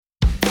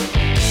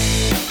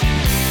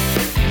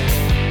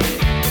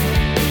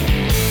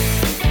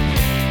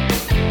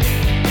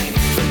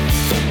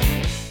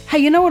Hey,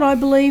 you know what I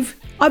believe?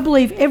 I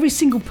believe every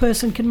single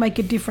person can make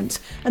a difference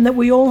and that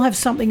we all have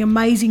something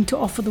amazing to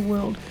offer the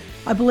world.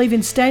 I believe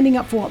in standing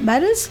up for what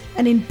matters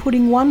and in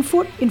putting one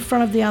foot in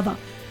front of the other.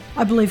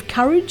 I believe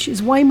courage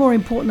is way more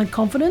important than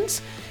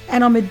confidence,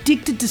 and I'm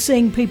addicted to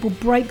seeing people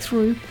break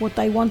through what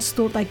they once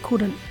thought they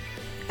couldn't.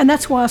 And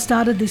that's why I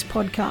started this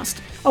podcast.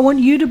 I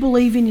want you to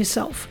believe in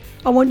yourself.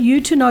 I want you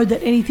to know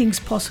that anything's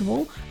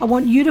possible. I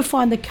want you to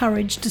find the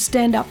courage to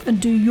stand up and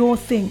do your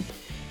thing.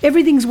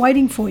 Everything's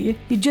waiting for you.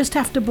 You just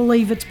have to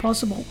believe it's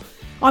possible.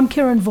 I'm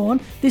Karen Vaughan.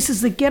 This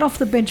is the Get Off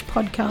the Bench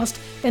podcast,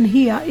 and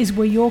here is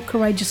where your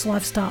courageous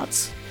life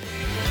starts.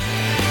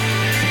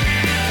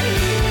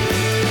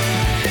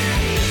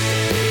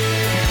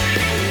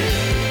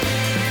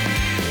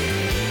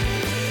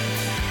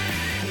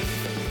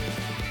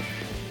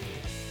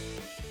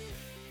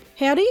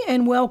 Howdy,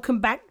 and welcome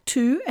back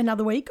to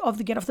another week of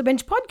the Get Off the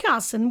Bench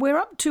podcast. And we're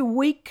up to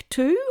week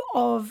 2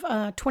 of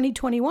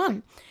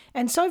 2021.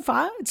 And so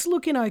far, it's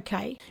looking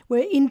okay.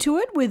 We're into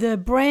it with a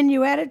brand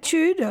new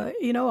attitude,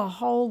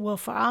 well,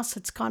 for us,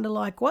 it's kind of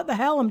like, what the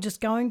hell, I'm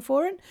just going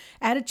for it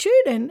attitude.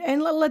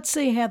 And let's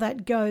see how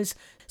that goes.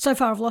 So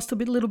far, I've lost a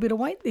little bit of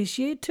weight this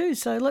year too.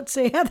 So let's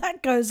see how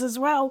that goes as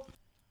well.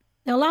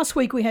 Now, last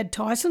week we had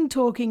Tyson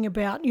talking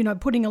about,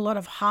 putting a lot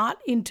of heart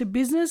into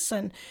business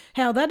and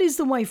how that is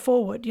the way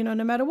forward. No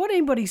matter what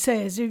anybody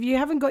says, if you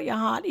haven't got your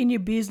heart in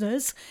your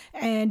business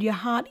and your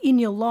heart in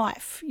your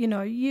life, you're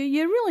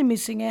really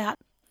missing out.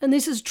 And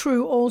this is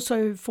true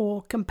also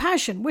for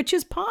compassion, which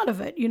is part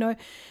of it,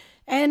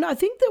 And I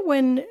think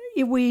that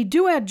if we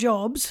do our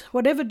jobs,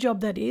 whatever job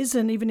that is,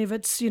 and even if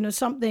it's,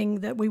 something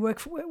that we work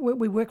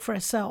for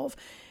ourselves,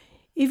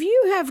 if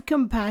you have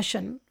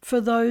compassion for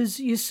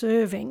those you're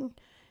serving,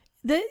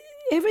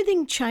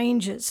 everything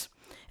changes.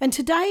 And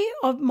today,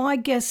 my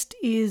guest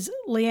is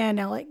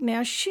Leanne Alec.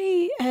 Now,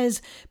 she has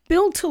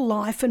built a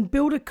life and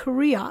built a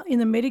career in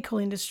the medical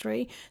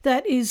industry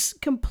that is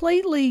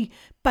completely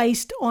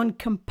based on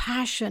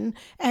compassion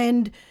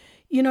and,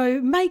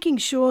 making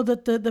sure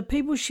that the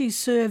people she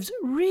serves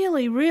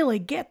really, really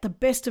get the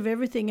best of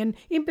everything. And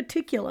in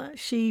particular,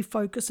 she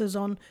focuses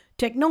on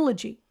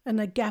technology and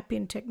the gap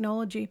in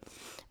technology.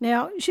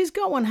 Now, she's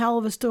got one hell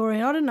of a story,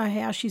 and I don't know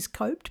how she's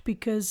coped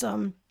because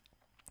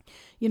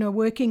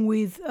working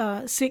with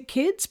sick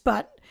kids,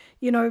 but,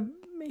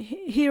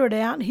 hear it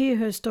out, hear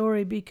her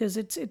story because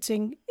it's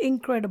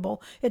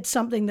incredible. It's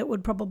something that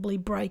would probably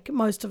break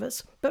most of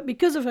us. But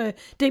because of her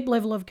deep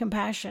level of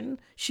compassion,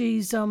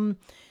 she's,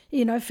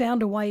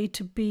 found a way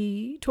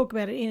to talk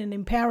about it in an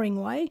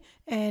empowering way.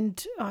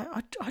 And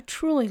I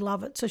truly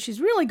love it. So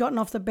she's really gotten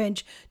off the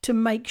bench to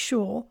make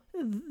sure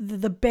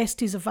the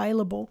best is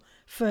available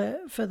for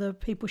the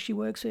people she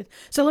works with.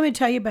 So let me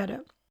tell you about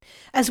it.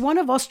 As one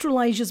of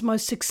Australasia's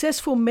most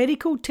successful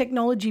medical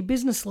technology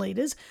business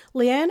leaders,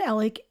 Leanne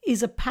Alec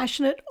is a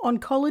passionate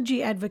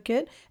oncology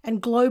advocate and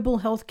global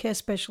healthcare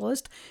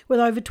specialist with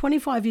over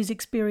 25 years'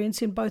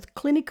 experience in both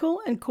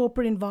clinical and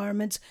corporate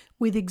environments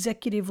with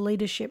executive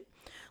leadership.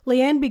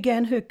 Leanne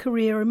began her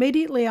career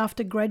immediately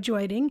after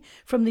graduating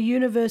from the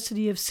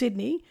University of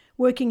Sydney,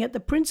 working at the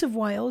Prince of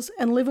Wales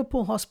and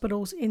Liverpool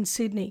hospitals in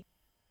Sydney.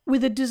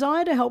 With a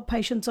desire to help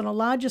patients on a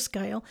larger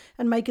scale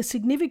and make a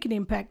significant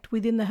impact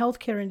within the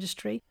healthcare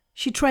industry,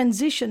 she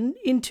transitioned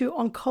into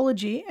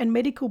oncology and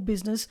medical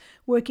business,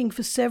 working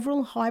for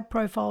several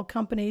high-profile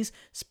companies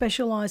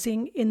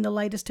specialising in the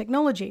latest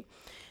technology.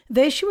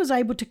 There she was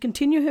able to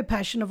continue her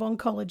passion of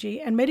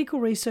oncology and medical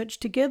research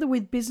together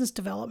with business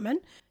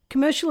development,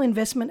 commercial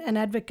investment and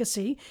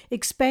advocacy,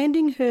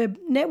 expanding her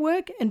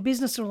network and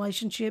business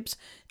relationships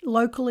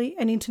locally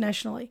and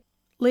internationally.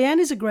 Leanne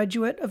is a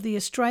graduate of the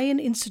Australian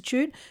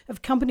Institute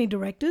of Company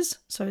Directors,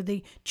 so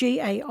the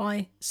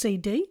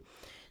GAICD.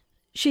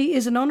 She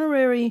is an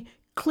honorary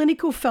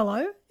clinical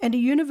fellow and a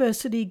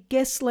university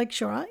guest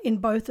lecturer in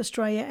both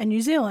Australia and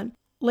New Zealand.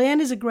 Leanne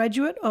is a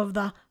graduate of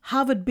the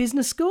Harvard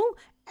Business School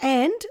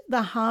and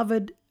the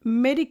Harvard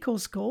Medical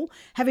School,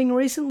 having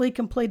recently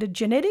completed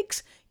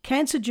genetics,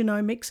 cancer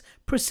genomics,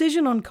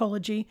 precision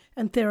oncology,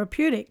 and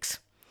therapeutics.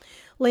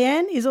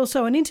 Leanne is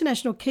also an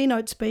international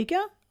keynote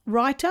speaker,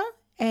 writer,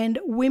 and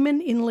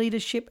Women in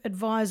Leadership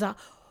Advisor.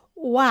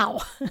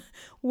 Wow.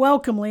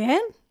 Welcome, Leanne.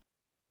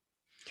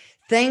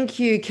 Thank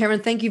you, Karen.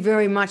 Thank you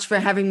very much for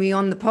having me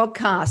on the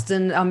podcast,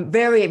 and I'm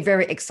very,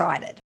 very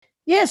excited.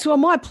 Yes, well,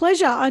 my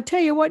pleasure. I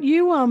tell you what,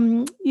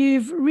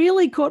 you've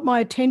really caught my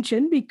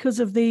attention because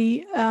of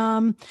the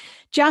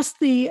just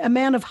the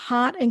amount of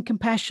heart and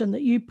compassion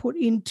that you put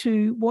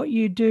into what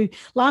you do.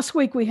 Last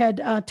week we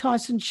had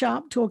Tyson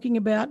Sharp talking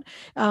about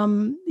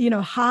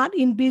heart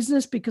in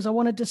business, because I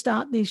wanted to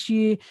start this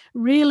year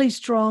really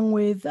strong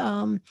with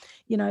how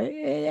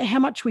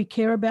much we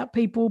care about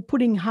people,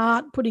 putting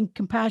heart, putting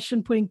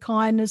compassion, putting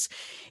kindness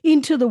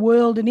into the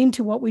world and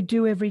into what we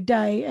do every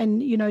day.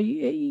 And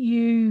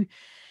you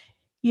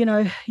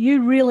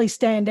you really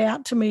stand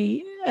out to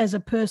me as a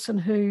person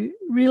who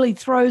really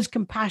throws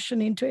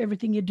compassion into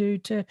everything you do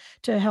to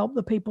help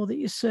the people that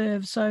you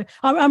serve. So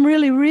I'm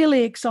really,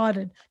 really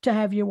excited to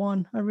have you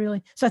on.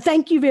 So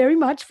thank you very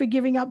much for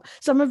giving up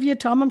some of your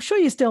time. I'm sure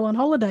you're still on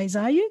holidays,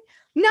 are you?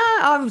 No,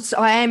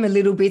 I am a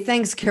little bit.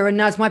 Thanks, Karen.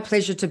 No, it's my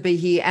pleasure to be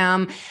here.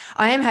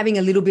 I am having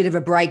a little bit of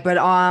a break, but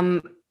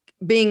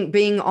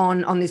being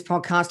on this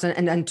podcast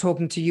and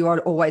talking to you, I'd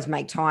always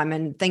make time.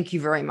 And thank you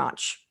very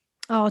much.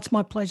 Oh, it's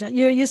my pleasure.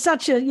 You're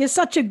such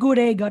a good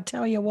egg, I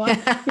tell you what.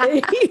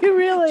 You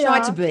really Try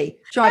are. to be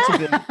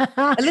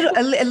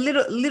a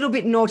little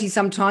bit naughty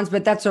sometimes,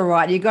 but that's all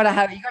right. You got to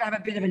have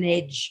a bit of an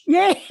edge.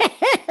 Yeah,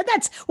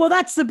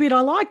 that's the bit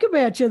I like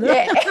about you. Though.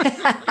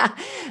 Yeah,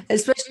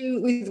 especially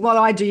with what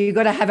I do, you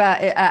got to have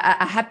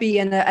a happy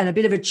and a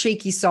bit of a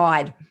cheeky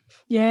side.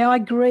 Yeah, I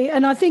agree,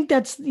 and I think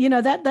that's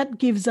that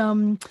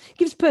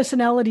gives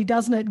personality,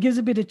 doesn't it? Gives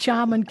a bit of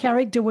charm and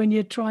character when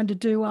you're trying to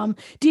do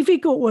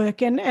difficult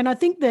work, and I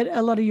think that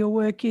a lot of your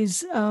work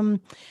is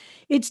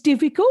it's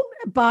difficult,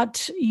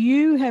 but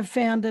you have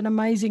found an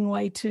amazing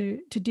way to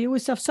deal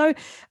with stuff. So,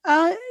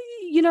 in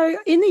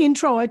the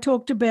intro, I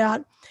talked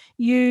about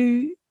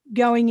you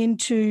going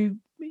into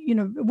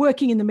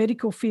working in the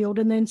medical field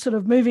and then sort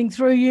of moving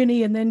through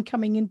uni and then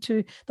coming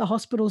into the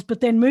hospitals, but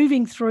then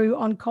moving through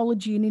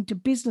oncology and into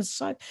business.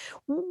 So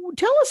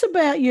tell us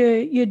about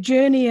your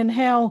journey and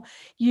how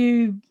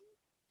you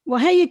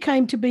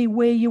came to be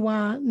where you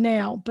are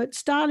now, but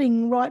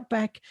starting right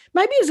back,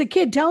 maybe as a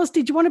kid, tell us,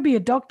 did you want to be a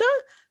doctor?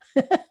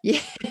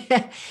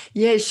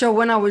 Yeah, sure.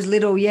 When I was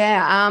little,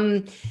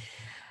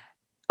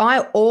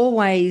 I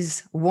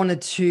always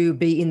wanted to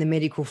be in the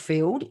medical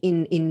field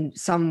in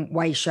some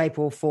way, shape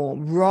or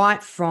form,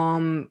 right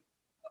from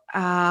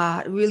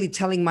really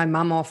telling my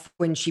mum off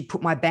when she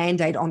put my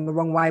Band-Aid on the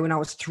wrong way when I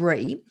was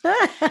 3.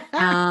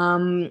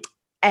 And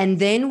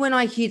then when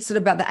I hit sort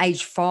of about the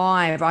age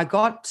 5, I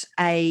got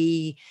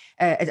a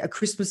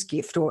Christmas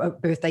gift or a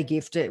birthday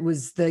gift. It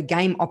was the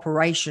game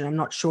Operation. I'm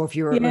not sure if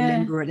you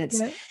remember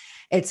it.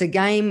 It's a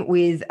game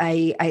with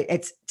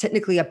it's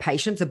technically a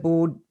patient, a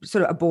board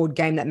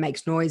game that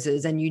makes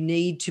noises, and you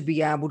need to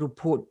be able to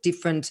put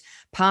different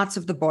parts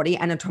of the body,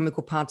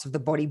 anatomical parts of the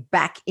body,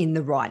 back in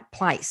the right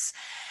place.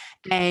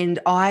 And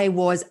I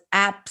was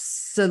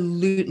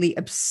absolutely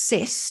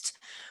obsessed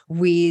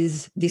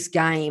with this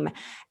game,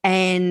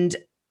 and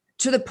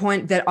to the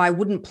point that I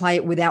wouldn't play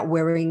it without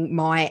wearing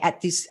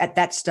at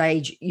that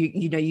stage,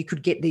 you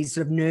could get these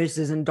sort of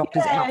nurses and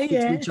doctors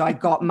outfits, which I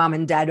got mum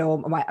and dad or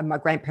my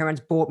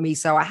grandparents bought me.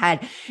 So I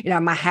had,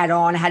 my hat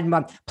on, I had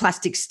my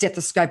plastic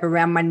stethoscope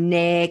around my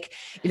neck,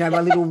 my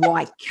little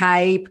white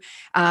cape,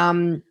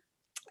 the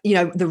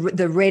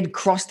red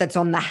cross that's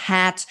on the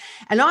hat.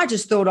 And I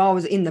just thought I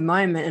was in the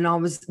moment, and I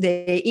was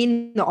there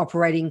in the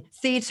operating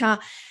theatre,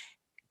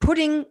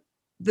 putting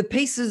the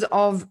pieces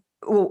of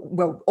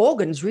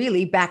organs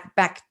really back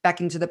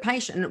into the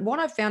patient. And what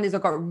I found is I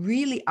got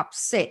really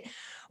upset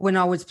when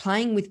I was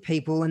playing with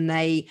people and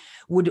they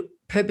would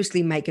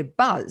purposely make it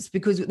buzz,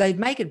 because they'd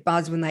make it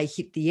buzz when they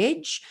hit the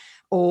edge,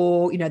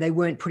 or they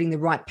weren't putting the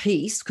right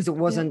piece because it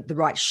wasn't the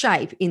right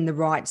shape in the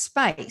right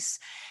space.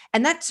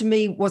 And that to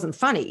me wasn't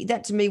funny.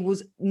 That to me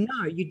was,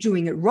 no, you're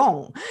doing it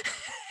wrong.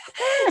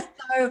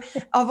 So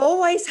I've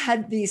always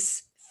had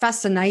this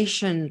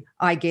fascination,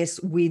 I guess,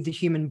 with the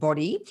human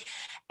body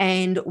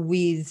and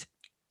with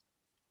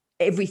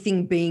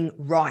everything being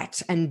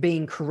right and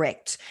being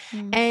correct.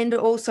 And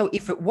also,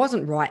 if it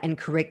wasn't right and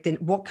correct, then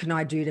what can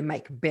I do to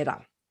make it better?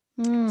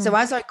 So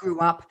as I grew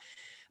up,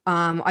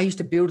 I used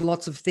to build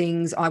lots of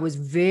things. I was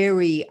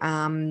very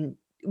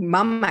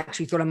Mum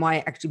actually thought I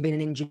might actually been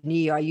an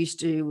engineer. I used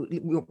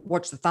to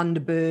watch the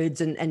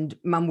Thunderbirds, and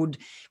Mum would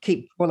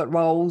keep toilet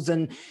rolls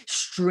and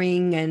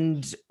string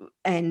and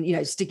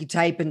sticky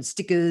tape and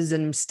stickers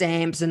and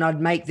stamps, and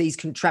I'd make these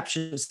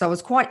contraptions. So I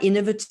was quite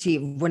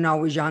innovative when I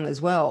was young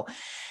as well.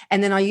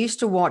 And then I used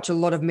to watch a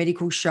lot of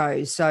medical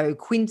shows, so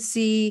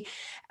Quincy,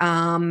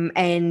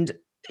 and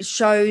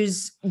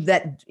shows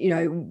that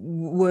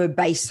were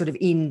based sort of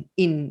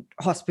in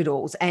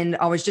hospitals, and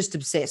I was just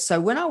obsessed.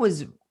 So when I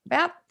was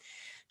about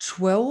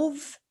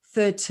 12,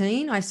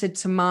 13, I said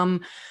to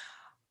Mum,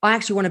 I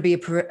actually want to be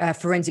a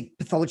forensic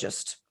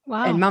pathologist.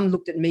 Wow. And Mum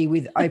looked at me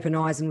with open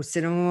eyes and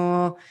said,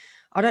 oh,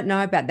 I don't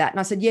know about that. And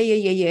I said,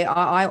 yeah.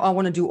 I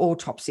want to do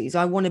autopsies.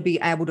 I want to be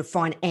able to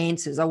find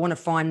answers. I want to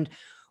find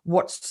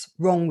what's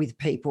wrong with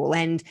people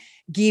and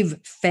give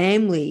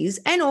families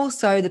and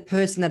also the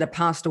person that had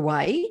passed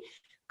away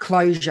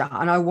closure.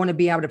 And I want to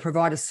be able to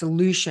provide a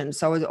solution.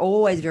 So I was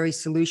always very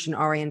solution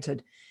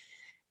oriented.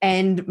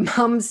 And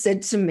Mum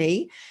said to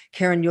me,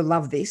 Karen, you'll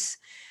love this.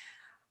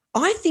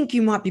 I think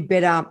you might be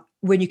better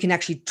when you can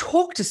actually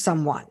talk to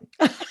someone.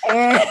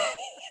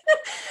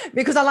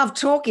 Because I love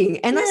talking.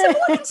 And I said,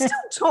 well, I can still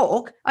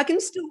talk. I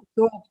can still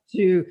talk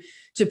to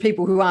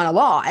people who aren't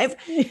alive.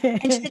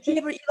 And she said,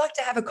 yeah, but you like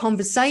to have a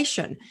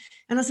conversation.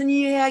 And I said,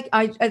 yeah,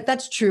 I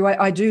that's true.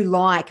 I do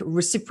like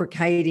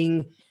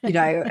reciprocating,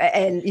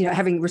 and,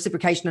 having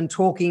reciprocation and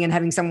talking and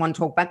having someone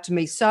talk back to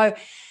me. So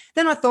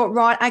then I thought,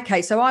 right,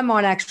 okay, so I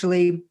might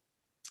actually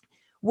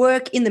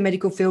work in the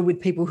medical field with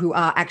people who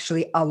are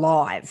actually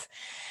alive.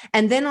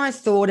 And then I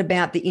thought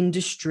about the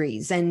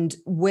industries and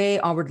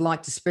where I would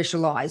like to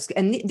specialize.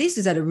 And this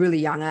is at a really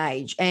young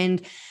age.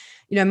 And,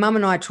 Mum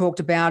and I talked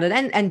about it,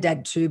 and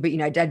Dad too, but,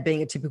 Dad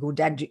being a typical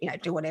dad,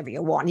 do whatever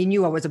you want. He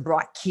knew I was a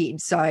bright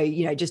kid. So,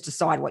 just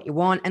decide what you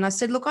want. And I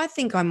said, look, I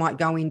think I might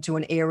go into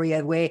an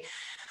area where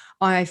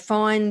I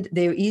find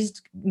there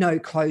is no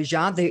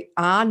closure. There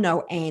are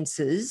no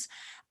answers.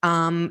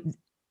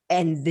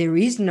 And there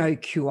is no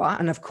cure.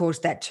 And of course,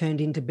 that turned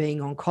into being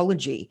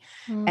oncology.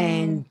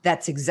 And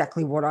that's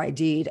exactly what I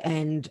did.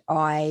 And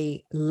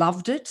I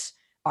loved it.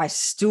 I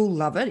still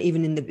love it,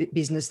 even in the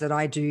business that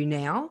I do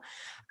now.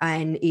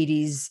 And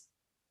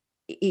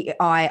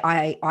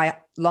I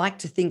like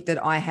to think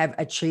that I have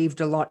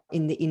achieved a lot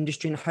in the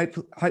industry, and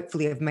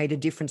hopefully have made a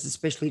difference,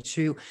 especially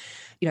to,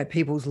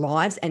 people's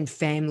lives and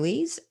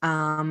families.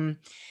 And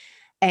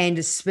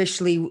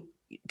especially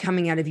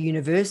coming out of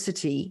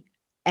university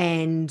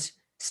and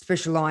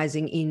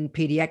specializing in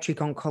pediatric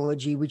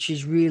oncology, which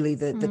is really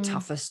the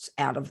toughest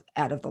out of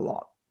the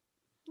lot.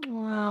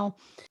 Wow.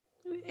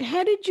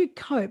 How did you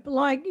cope?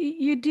 Like,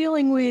 you're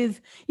dealing with,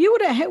 you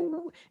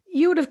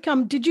would have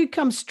come, did you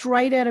come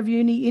straight out of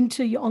uni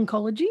into your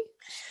oncology?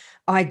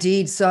 I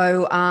did.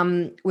 So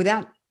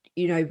without,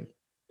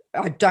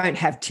 I don't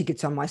have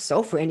tickets on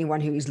myself for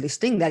anyone who is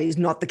listening. That is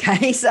not the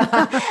case.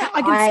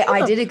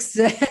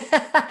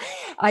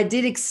 I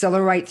did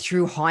accelerate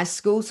through high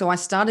school. So I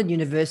started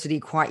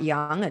university quite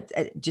young,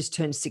 at just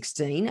turned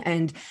 16,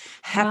 and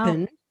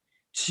happened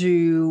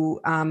to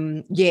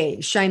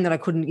shame that I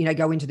couldn't,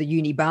 go into the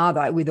uni bar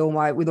though with all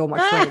my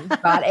friends.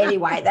 But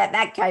anyway,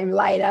 that came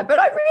later. But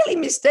I really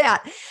missed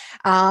out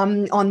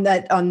on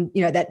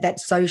that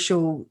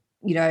social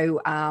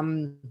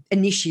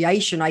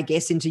initiation, I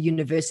guess, into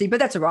university, but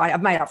that's all right.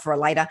 I've made up for it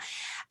later.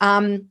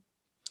 And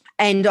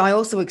I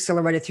also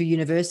accelerated through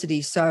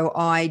university. So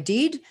I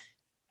did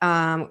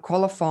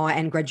qualify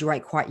and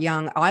graduate quite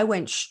young. I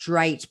went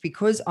straight,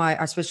 because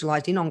I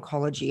specialized in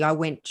oncology, I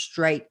went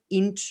straight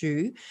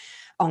into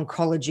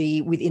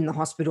oncology within the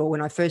hospital. When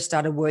I first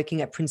started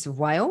working at Prince of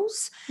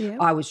Wales,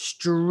 I was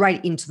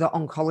straight into the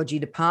oncology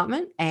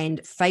department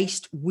and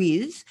faced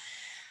with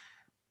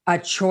a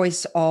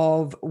choice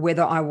of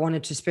whether I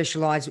wanted to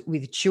specialize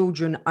with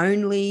children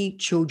only,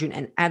 children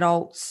and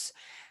adults.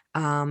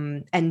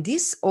 And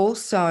this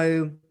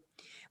also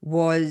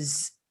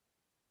was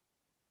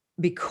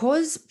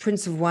because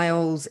Prince of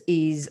Wales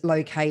is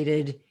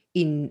located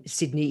in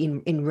Sydney,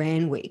 in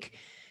Randwick.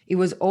 It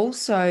was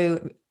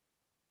also,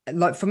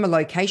 from a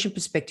location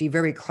perspective,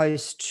 very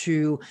close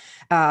to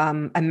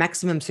a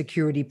maximum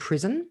security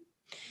prison.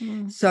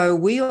 So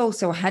we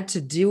also had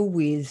to deal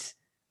with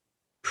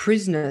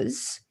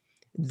prisoners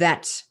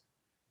that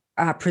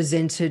are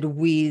presented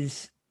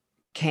with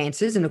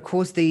cancers, and of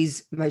course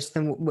most of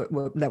them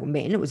were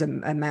men. It was a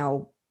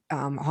male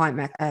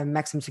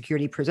maximum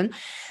security prison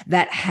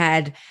that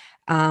had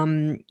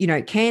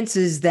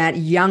cancers that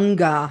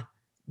younger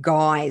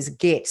guys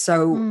get.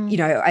 So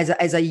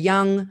as a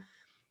young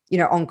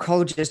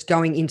oncologist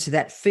going into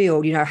that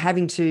field,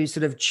 having to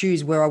sort of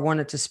choose where I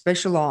wanted to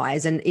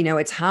specialize, and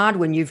it's hard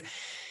when you've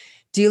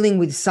dealing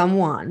with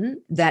someone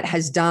that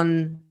has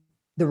done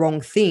the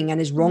wrong thing and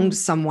has wronged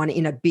someone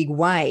in a big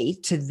way,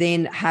 to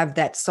then have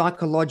that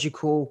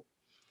psychological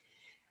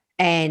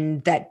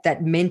and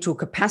that mental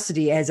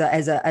capacity as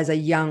a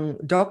young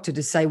doctor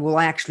to say, well,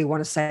 I actually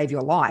want to save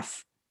your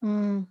life,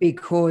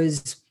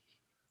 because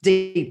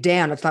deep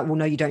down it's like, well,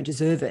 no, you don't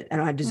deserve it,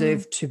 and I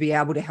deserve to be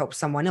able to help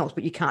someone else,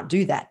 but you can't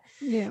do that.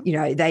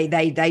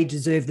 They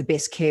deserve the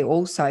best care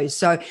also.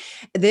 So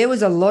there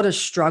was a lot of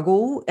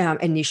struggle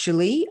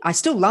initially. I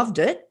still loved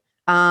it.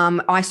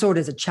 I saw it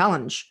as a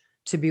challenge,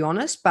 to be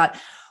honest, but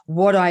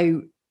what I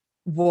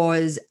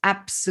was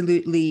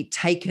absolutely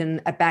taken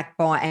aback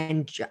by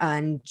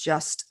and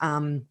just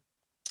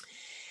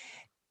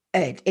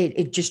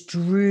it just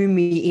drew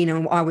me in,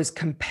 and I was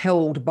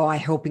compelled by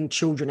helping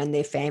children and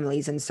their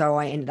families, and so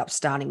I ended up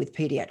starting with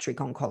pediatric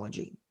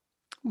oncology.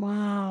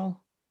 Wow.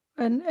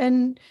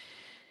 And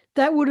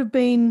that would have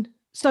been,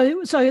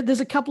 so there's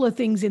a couple of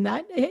things in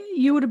that.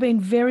 You would have been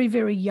very,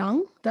 very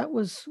young. That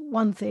was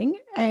one thing.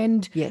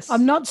 And yes,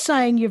 I'm not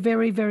saying you're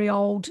very, very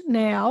old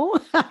now,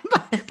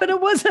 but it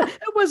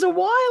was a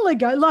while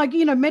ago. Like,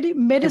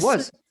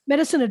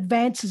 medicine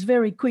advances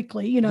very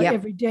quickly,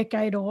 every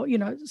decade, or,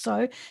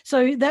 so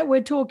that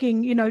we're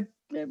talking,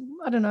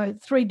 I don't know,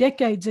 3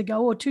 decades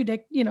ago, or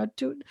 25,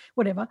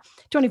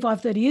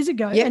 30 years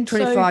ago. Yeah,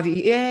 25.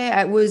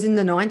 It was in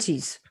the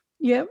 90s.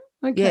 Yeah.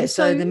 Okay. Yeah,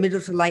 so the middle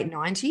to late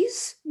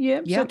 90s. Yeah,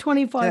 so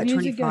 25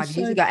 years ago. 25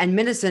 years ago. And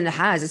medicine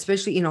has,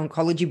 especially in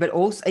oncology, but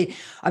also,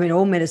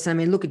 all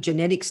medicine, look at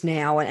genetics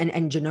now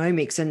and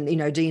genomics and,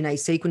 DNA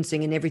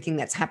sequencing and everything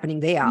that's happening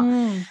there.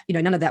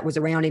 None of that was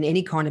around in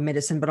any kind of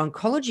medicine, but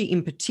oncology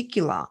in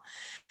particular,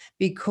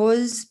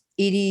 because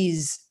it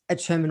is a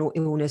terminal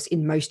illness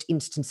in most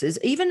instances,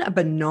 even a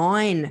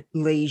benign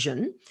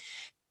lesion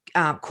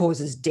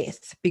causes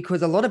death,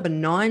 because a lot of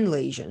benign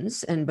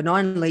lesions, and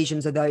benign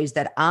lesions are those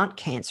that aren't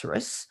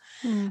cancerous,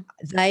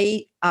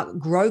 they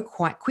grow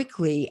quite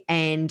quickly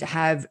and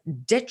have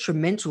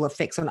detrimental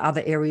effects on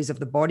other areas of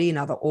the body and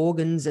other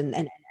organs,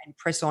 and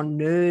press on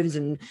nerves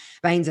and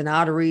veins and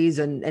arteries,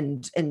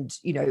 and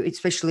you know,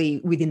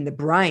 especially within the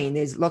brain.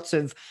 There's lots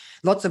of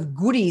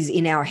goodies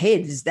in our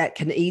heads that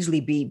can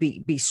easily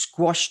be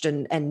squashed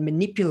and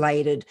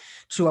manipulated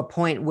to a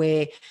point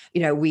where,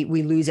 you know, we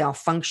lose our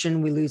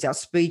function, we lose our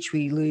speech,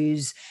 we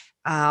lose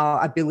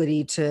our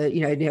ability to,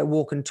 you know,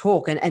 walk and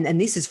talk, and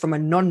this is from a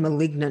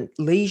non-malignant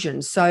lesion.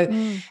 So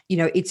you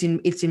know, it's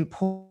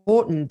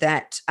important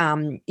that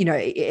you know,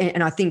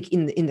 and I think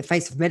in the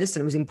face of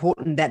medicine, it was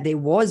important that there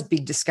was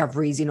big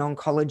discoveries in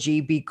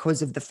oncology,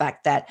 because of the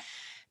fact that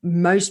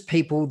most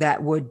people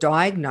that were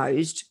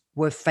diagnosed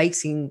were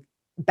facing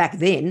back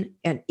then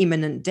an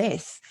imminent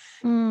death.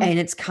 And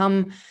it's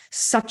come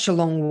such a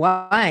long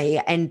way,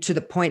 and to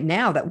the point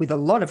now that with a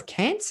lot of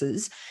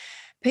cancers,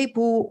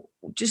 people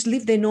just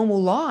live their normal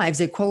lives.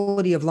 Their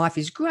quality of life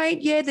is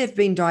great. Yeah, they've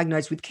been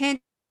diagnosed with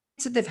cancer.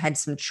 They've had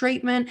some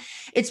treatment.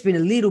 It's been a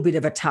little bit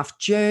of a tough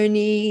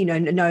journey. You know,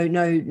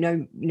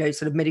 no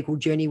sort of medical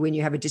journey when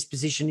you have a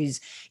disposition is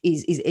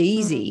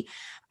easy.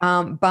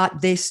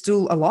 But they're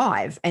still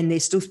alive, and they're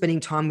still spending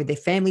time with their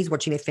families,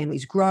 watching their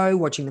families grow,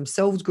 watching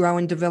themselves grow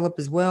and develop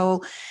as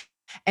well,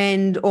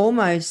 and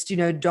almost, you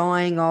know,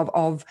 dying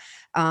of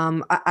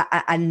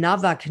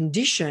another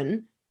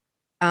condition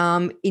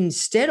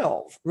instead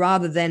of,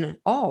 rather than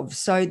of.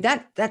 So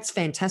that's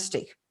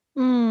fantastic.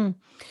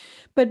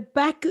 But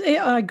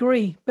I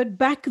agree. But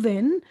back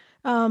then,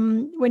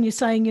 when you're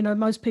saying, you know,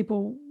 most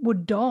people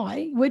would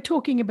die, we're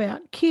talking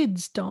about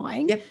kids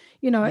dying. Yep.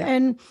 You know,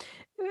 Yep.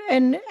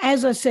 and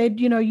as I said,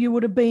 you know, you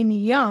would have been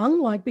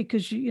young, like,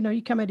 because you know,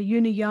 you come out of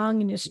uni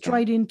young and you're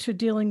straight into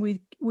dealing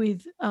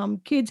with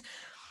kids.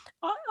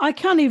 I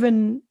can't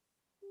even.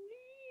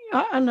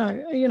 I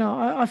know, you know,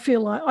 I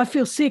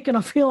feel sick, and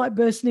I feel like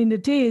bursting into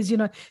tears, you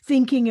know,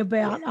 thinking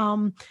about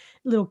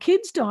little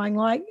kids dying.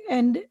 Like,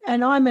 and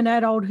I'm an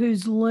adult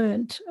who's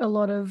learnt a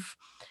lot of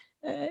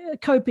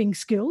coping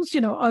skills,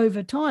 you know,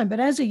 over time. But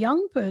as a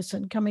young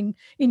person coming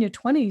in your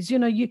 20s, you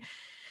know, you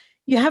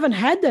haven't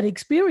had that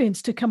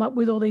experience to come up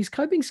with all these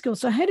coping skills.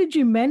 So how did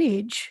you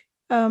manage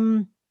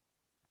being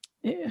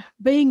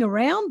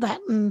around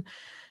that, and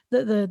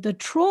the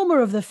trauma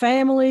of the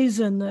families,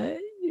 and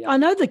I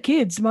know the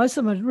kids, most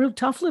of them are real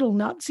tough little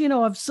nuts. You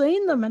know, I've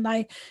seen them and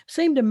they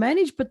seem to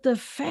manage, but the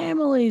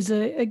families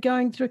are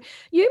going through.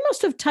 You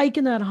must have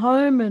taken that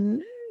home,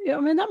 and I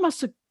mean, that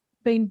must have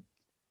been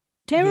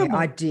terrible. Yeah,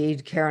 I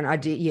did, Karen. I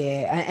did.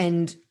 Yeah.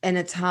 And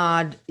it's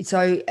hard.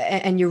 So,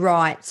 and you're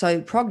right.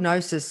 So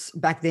prognosis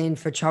back then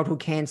for childhood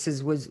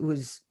cancers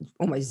was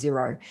almost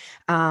zero.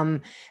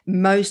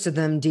 Most of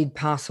them did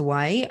pass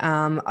away.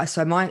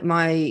 So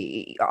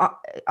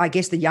I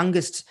guess the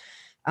youngest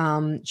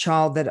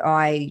child that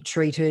I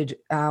treated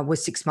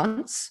was 6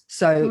 months.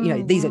 So, you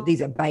know,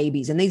 these are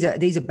babies, and these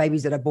are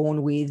babies that are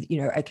born with,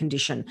 you know, a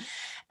condition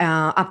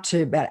up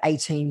to about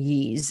 18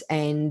 years.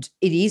 And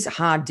it is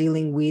hard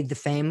dealing with the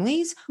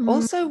families.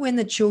 Also, when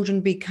the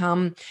children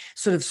become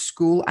sort of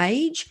school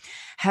age,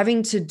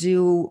 having to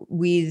deal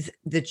with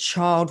the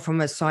child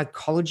from a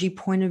psychology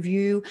point of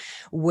view,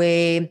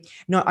 where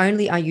not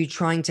only are you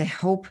trying to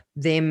help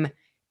them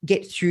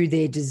get through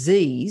their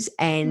disease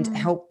and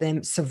help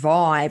them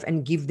survive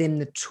and give them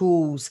the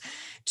tools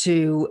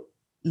to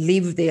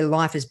live their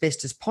life as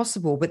best as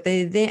possible, but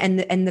they're there,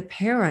 and the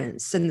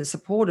parents and the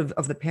support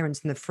of the parents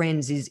and the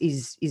friends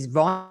is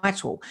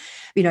vital.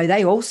 You know,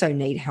 they also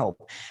need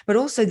help. But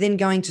also then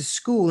going to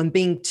school and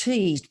being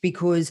teased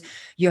because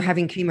you're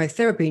having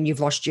chemotherapy and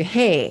you've lost your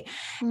hair,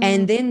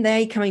 and then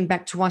they coming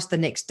back to us the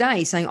next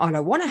day saying, I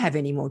don't want to have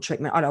any more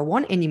treatment, I don't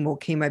want any more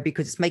chemo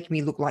because it's making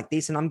me look like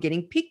this and I'm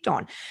getting picked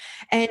on.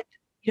 And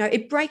you know,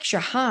 it breaks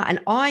your heart. And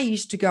I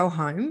used to go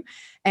home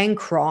and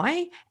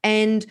cry.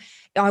 And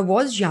I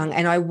was young,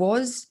 and I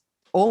was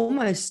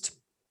almost,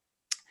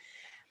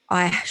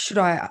 I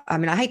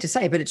hate to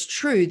say it, but it's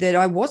true that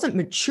I wasn't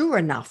mature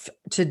enough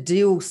to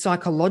deal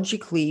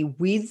psychologically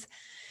with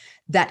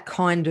that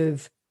kind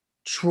of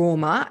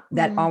trauma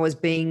that I was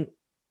being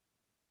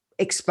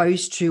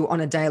exposed to on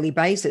a daily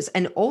basis.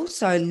 And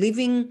also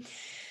living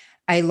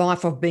a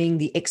life of being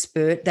the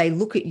expert. They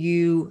look at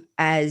you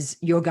as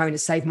you're going to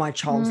save my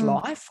child's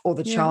life, or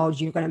the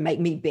child, you're going to make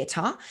me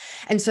better.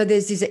 And so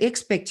there's this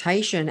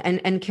expectation.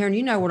 And Karen,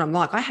 you know what I'm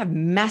like. I have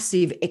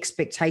massive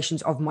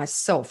expectations of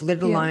myself,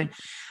 let alone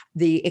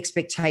the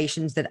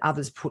expectations that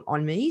others put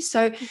on me.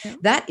 So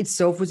that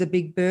itself was a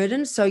big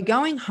burden. So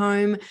going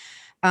home,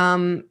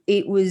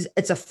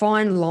 it's a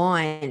fine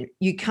line.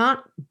 You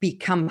can't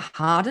become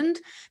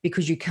hardened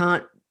because you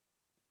can't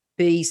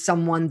be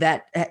someone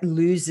that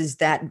loses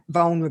that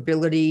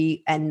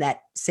vulnerability and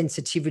that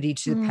sensitivity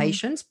to the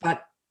patients,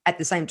 but at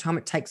the same time,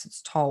 it takes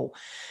its toll.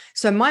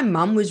 So my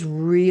mum was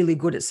really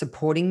good at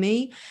supporting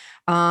me.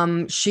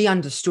 She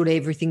understood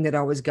everything that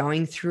I was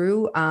going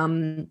through.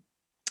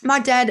 My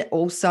dad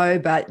also,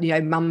 but you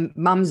know,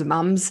 mums are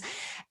mums.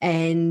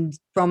 And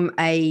from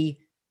a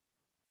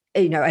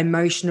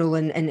emotional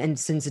and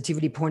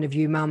sensitivity point of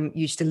view, Mum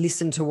used to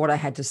listen to what I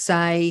had to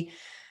say.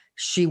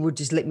 She would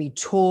just let me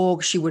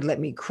talk. She would let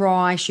me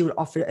cry. She would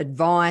offer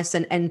advice.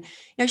 And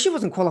she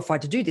wasn't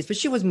qualified to do this, but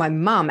she was my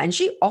mum, and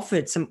she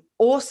offered some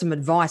awesome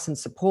advice and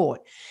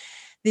support.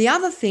 The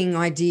other thing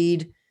I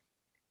did,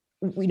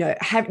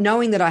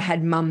 knowing that I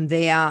had mum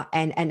there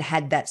and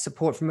had that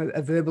support from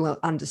a verbal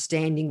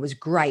understanding was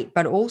great,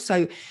 but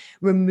also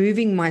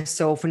removing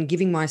myself and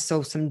giving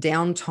myself some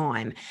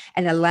downtime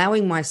and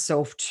allowing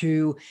myself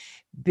to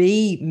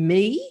be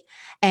me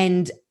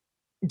and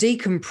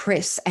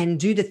decompress and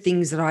do the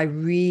things that I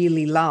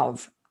really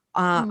love.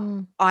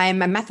 I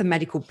am a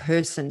mathematical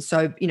person.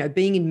 So,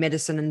 being in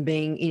medicine and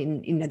being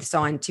in the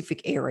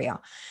scientific area,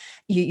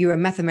 you're a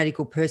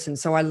mathematical person.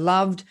 So I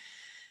loved,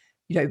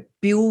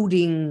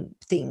 building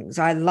things.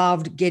 I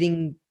loved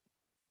getting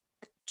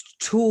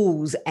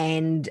tools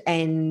and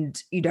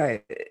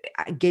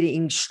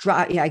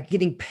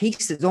getting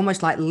pieces,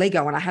 almost like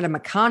Lego. And I had a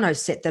Meccano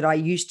set that I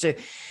used to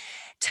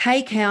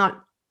take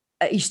out.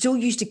 It still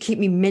used to keep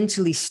me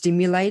mentally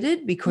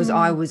stimulated because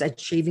I was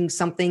achieving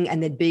something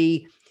and there'd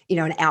be,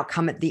 an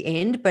outcome at the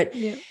end. But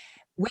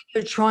when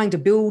you're trying to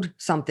build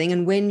something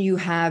and when you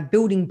have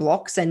building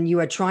blocks and you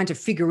are trying to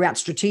figure out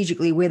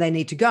strategically where they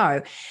need to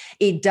go,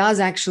 it does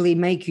actually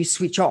make you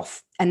switch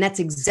off. And that's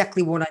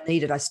exactly what I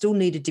needed. I still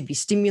needed to be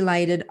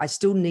stimulated. I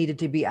still needed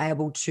to be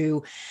able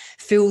to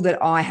feel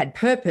that I had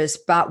purpose,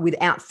 but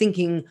without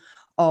thinking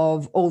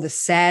of all the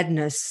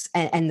sadness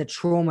and the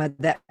trauma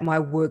that my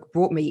work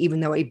brought me, even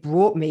though it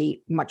brought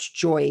me much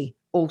joy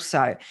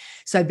also.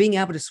 So being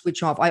able to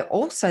switch off. I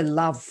also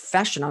love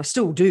fashion. I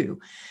still do.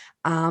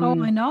 I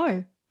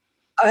know.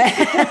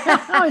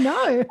 I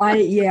know.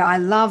 I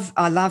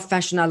love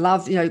fashion. I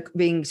love,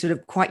 being sort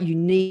of quite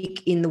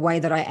unique in the way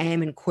that I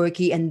am and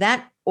quirky, and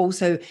that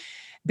also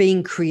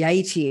being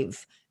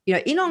creative.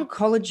 In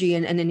oncology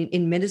and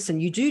in medicine,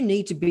 you do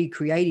need to be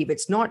creative.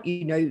 It's not,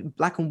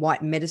 black and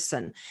white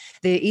medicine.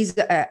 There is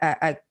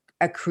a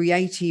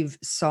creative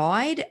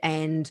side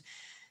and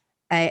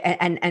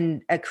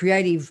a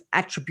creative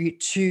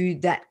attribute to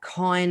that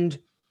kind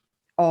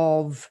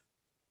of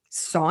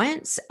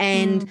science,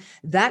 and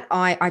that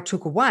I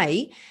took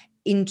away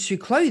into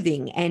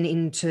clothing and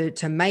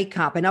into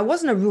makeup. And I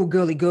wasn't a real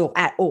girly girl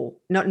at all,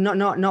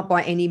 not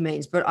by any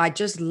means, but I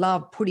just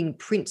love putting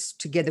prints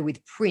together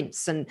with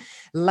prints and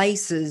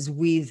laces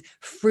with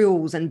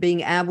frills and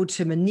being able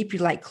to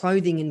manipulate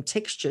clothing and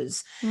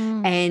textures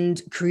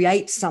and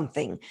create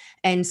something.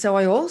 And so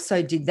I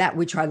also did that,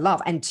 which I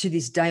love, and to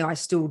this day I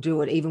still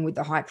do it, even with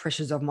the high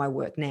pressures of my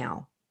work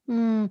now.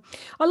 I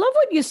love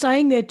what you're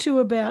saying there too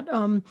about,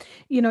 in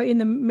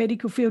the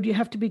medical field, you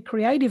have to be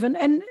creative.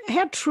 And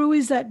how true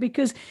is that?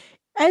 Because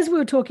as we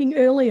were talking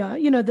earlier,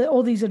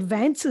 all these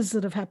advances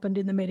that have happened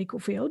in the medical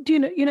field,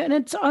 and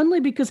it's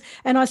only because,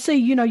 and I see,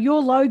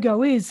 your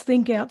logo is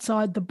think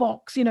outside the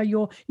box,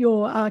 your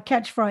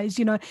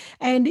catchphrase,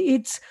 and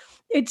it's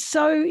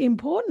so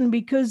important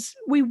because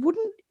we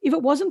wouldn't, if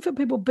it wasn't for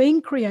people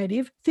being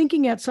creative,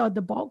 thinking outside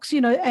the box,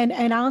 and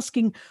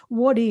asking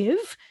what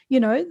if,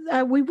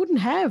 we wouldn't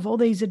have all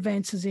these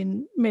advances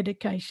in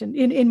medication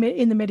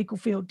in the medical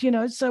field,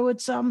 so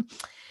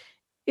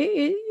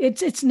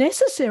it's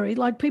necessary.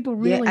 Like people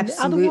really,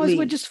 otherwise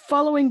we're just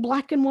following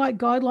black and white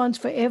guidelines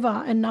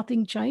forever and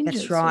nothing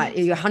changes. That's right.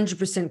 You're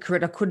 100%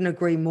 correct. I couldn't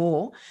agree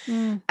more.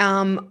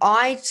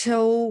 I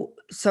tell,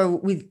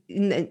 so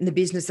in the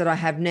business that I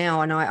have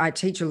now, and I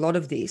teach a lot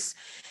of this,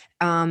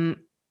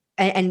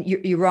 and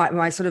you're right,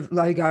 my sort of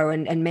logo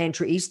and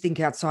mantra is think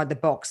outside the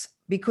box,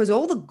 because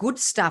all the good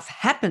stuff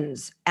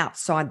happens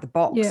outside the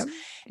box. Yeah.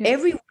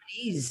 Everyone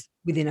is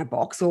within a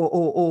box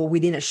or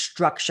within a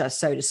structure,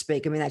 so to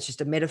speak. I mean, that's just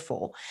a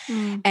metaphor.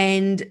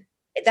 And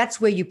that's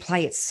where you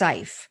play it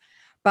safe.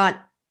 But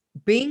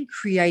being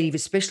creative,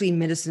 especially in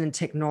medicine and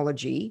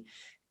technology,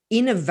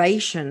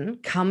 innovation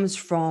comes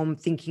from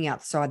thinking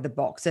outside the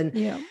box.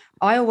 And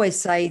I always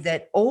say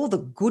that all the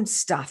good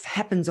stuff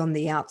happens on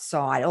the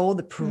outside, all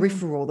the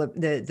peripheral,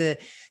 the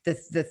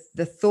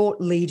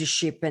thought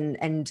leadership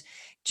and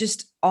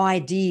just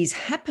ideas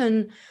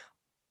happen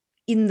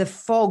in the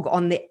fog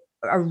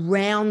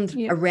around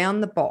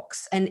the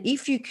box. And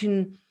if you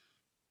can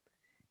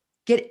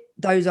get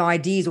those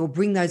ideas or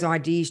bring those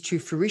ideas to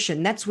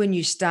fruition, that's when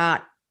you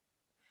start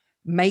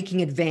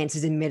making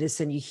advances in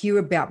medicine. You hear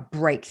about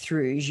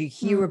breakthroughs, you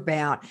hear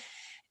about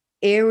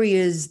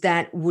areas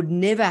that would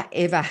never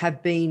ever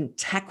have been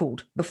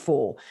tackled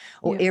before,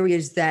 or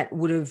areas that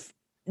would have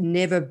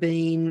never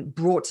been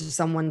brought to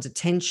someone's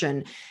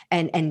attention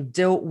and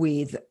dealt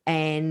with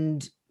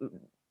and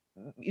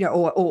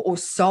or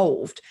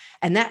solved.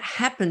 And that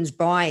happens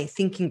by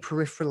thinking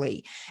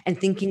peripherally and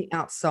thinking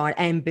outside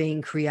and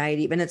being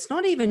creative. And it's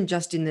not even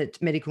just in the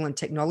medical and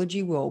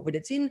technology world, but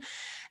it's in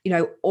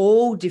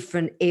all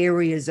different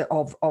areas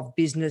of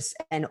business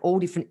and all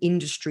different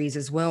industries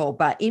as well.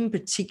 But in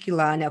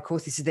particular, now, of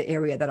course, this is the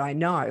area that I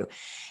know,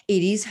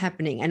 it is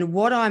happening. And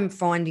what I'm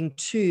finding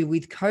too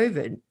with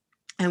COVID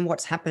and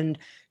what's happened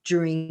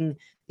during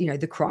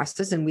the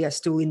crisis, and we are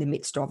still in the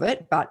midst of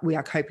it, but we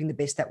are coping the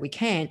best that we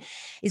can,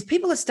 is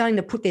people are starting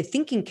to put their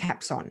thinking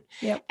caps on.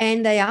 Yep.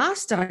 And they are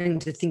starting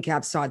to think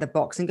outside the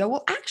box and go,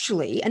 well,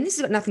 actually, and this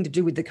has got nothing to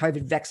do with the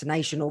COVID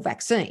vaccination or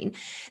vaccine.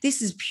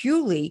 This is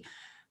purely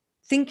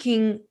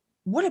thinking,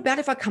 what about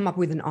if I come up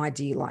with an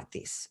idea like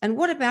this? And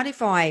what about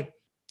if I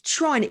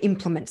try and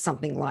implement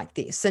something like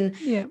this? And,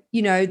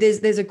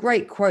 there's a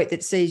great quote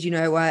that says,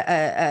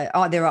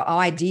 there are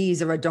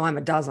ideas are a dime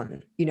a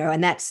dozen,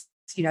 and that's,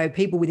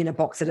 people within a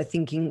box that are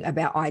thinking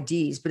about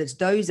ideas, but it's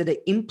those that are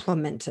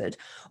implemented,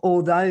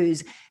 or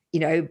those,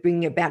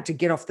 being about to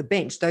get off the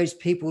bench, those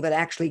people that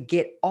actually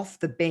get off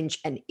the bench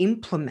and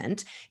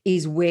implement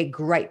is where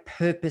great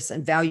purpose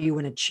and value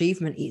and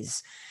achievement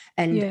is.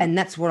 And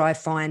that's what I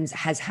find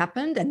has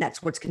happened. And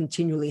that's what's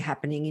continually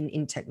happening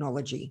in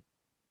technology.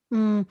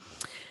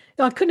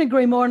 I couldn't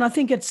agree more. And I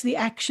think it's the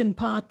action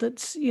part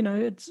that's,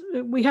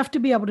 we have to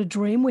be able to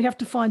dream. We have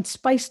to find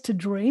space to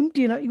dream,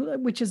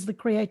 which is the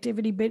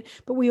creativity bit,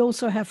 but we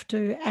also have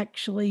to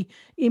actually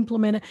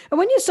implement it. And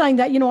when you're saying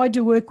that, I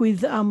do work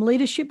with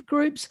leadership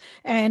groups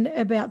and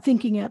about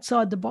thinking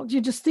outside the box.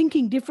 You're just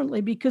thinking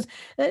differently, because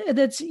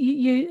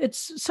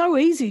it's so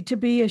easy to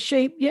be a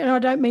sheep. I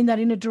don't mean that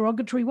in a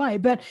derogatory way,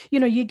 but,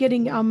 you're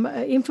getting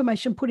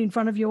information put in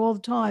front of you all the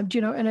time,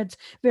 and it's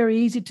very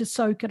easy to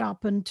soak it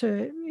up and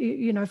to,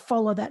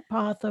 follow that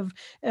path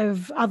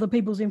of other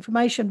people's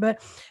information.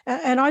 But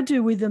and I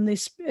do with them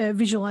this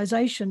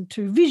visualization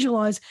to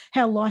visualize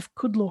how life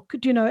could look,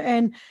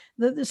 and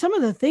some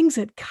of the things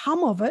that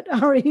come of it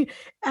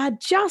are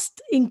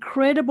just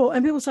incredible.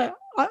 And people say,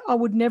 I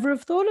would never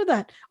have thought of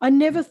that. I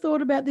never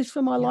thought about this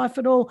for my life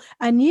at all.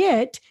 And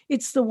yet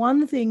it's the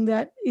one thing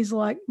that is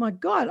like, my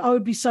God, I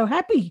would be so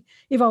happy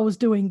if I was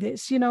doing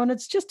this, and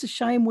it's just a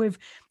shame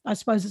I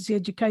suppose it's the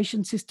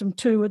education system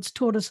too. It's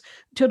taught us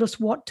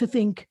what to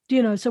think,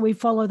 so we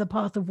follow the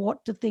path of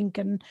what to think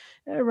and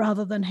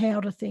rather than how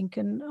to think.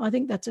 And I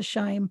think that's a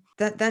shame.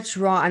 That's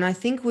right. And I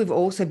think we've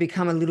also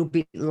become a little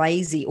bit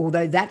lazy,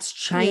 although that's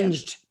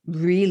changed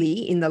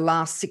really in the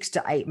last 6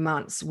 to 8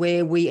 months,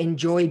 where we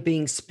enjoy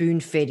being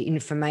spoon-fed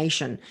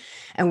information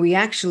and we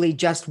actually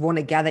just want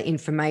to gather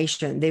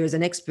information. There is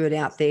an expert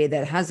out there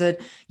that has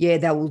it. Yeah,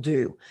 that will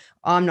do.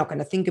 I'm not going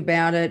to think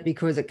about it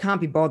because it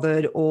can't be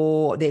bothered,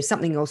 or there's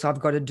something else I've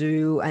got to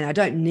do and I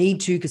don't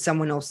need to because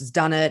someone else has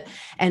done it.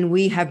 And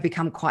we have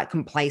become quite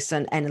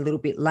complacent and a little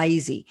bit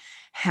lazy.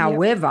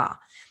 However,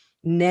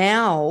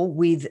 now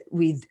with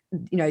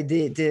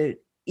the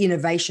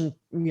innovation,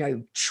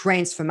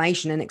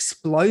 transformation and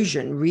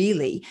explosion,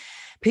 really,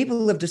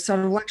 people have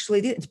decided, well, actually,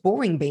 it's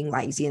boring being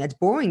lazy and it's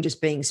boring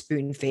just being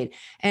spoon-fed.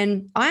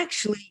 And I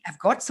actually have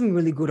got some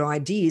really good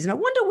ideas and I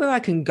wonder where I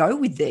can go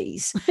with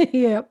these.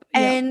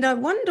 And I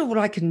wonder what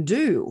I can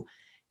do.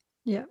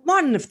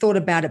 Mightn't have thought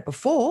about it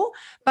before,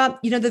 but,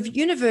 the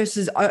universe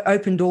has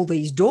opened all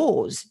these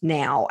doors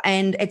now,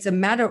 and it's a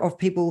matter of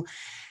people,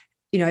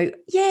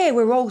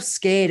 we're all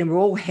scared and we're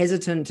all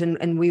hesitant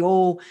and we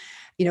all,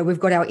 we've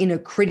got our inner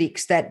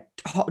critics that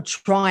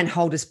try and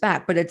hold us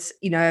back. But it's,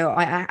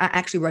 I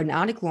actually wrote an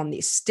article on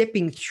this,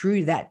 stepping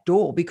through that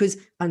door, because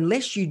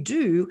unless you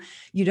do,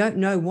 you don't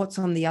know what's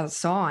on the other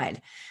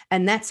side.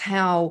 And that's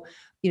how,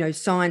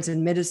 science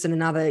and medicine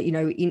and other,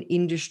 in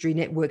industry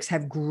networks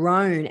have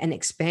grown and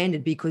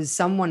expanded, because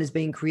someone has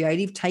been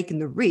creative, taken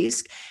the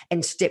risk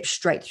and stepped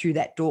straight through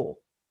that door.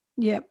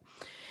 Yep.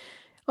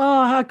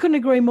 Oh, I couldn't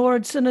agree more.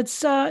 It's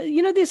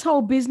this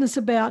whole business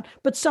about,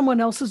 but someone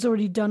else has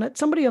already done it.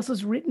 Somebody else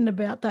has written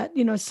about that.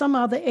 Some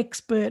other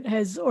expert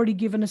has already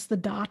given us the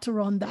data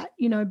on that,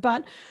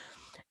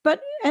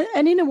 but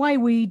in a way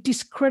we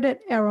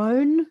discredit our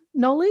own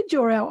knowledge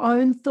or our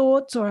own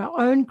thoughts or our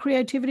own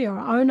creativity or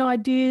our own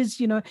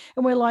ideas, and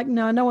we're like,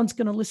 no one's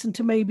going to listen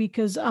to me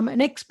because I'm an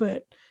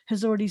expert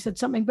has already said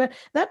something, but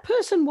that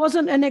person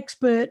wasn't an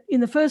expert in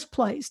the first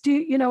place.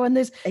 And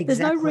there's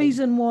no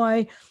reason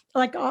why.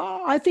 Like,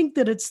 I think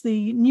that it's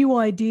the new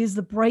ideas,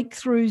 the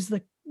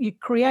breakthroughs, your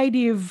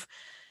creative,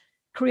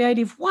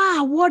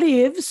 wow, what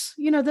ifs,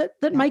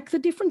 that make the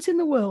difference in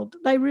the world.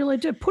 They really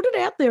do. Put it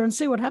out there and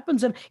see what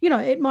happens. And,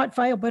 it might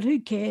fail, but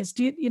who cares?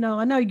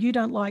 I know you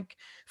don't like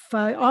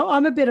failure.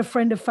 I'm a better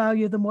friend of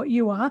failure than what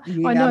you are.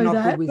 I know not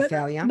that. Good with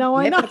failure. No,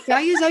 I know. But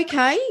failure is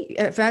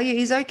okay. Failure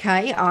is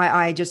okay.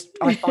 I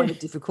find it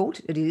difficult.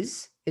 It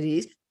is.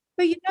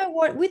 But you know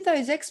what? With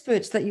those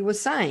experts that you were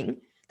saying,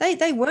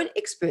 they weren't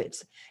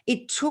experts.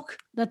 It took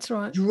that's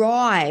right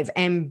drive,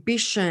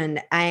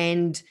 ambition,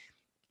 and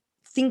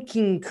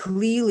thinking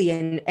clearly.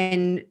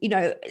 And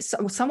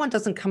someone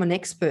doesn't become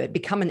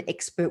an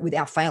expert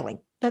without failing.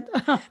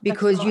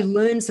 Because right. You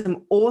learn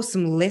some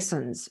awesome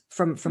lessons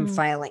from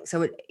failing.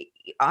 So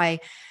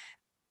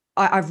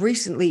I've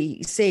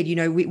recently said,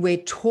 we're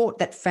taught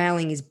that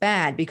failing is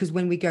bad because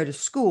when we go to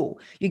school,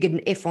 you get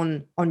an F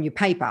on your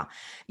paper.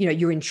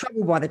 You're in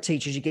trouble by the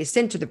teachers. You get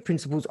sent to the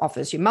principal's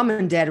office. Your mum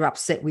and dad are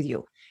upset with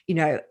you.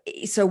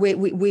 So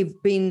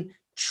we've been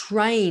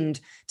trained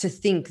to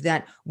think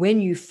that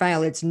when you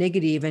fail, it's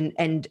negative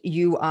and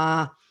you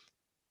are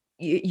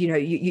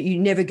you're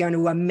never going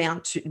to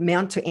amount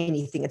to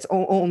anything. It's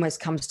almost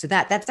comes to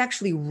that. That's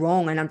actually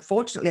wrong, and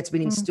unfortunately, that's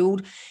been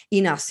instilled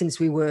in us since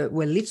we were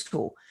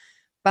little.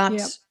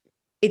 But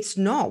it's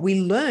not.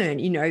 We learn.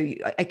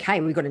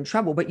 Okay, we got in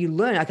trouble, but you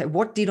learn. Okay,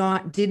 what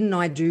didn't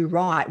I do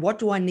right? What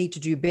do I need to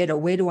do better?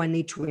 Where do I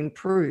need to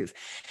improve?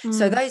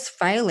 So those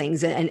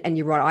failings, and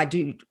you're right, I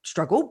do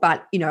struggle,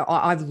 but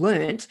I've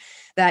learned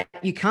that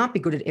you can't be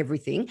good at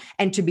everything,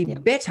 and to be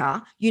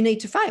better, you need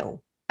to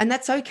fail, and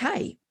that's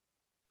okay.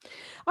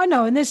 I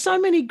know, and there's so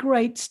many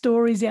great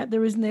stories out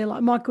there, isn't there?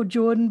 Like Michael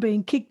Jordan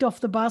being kicked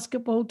off the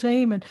basketball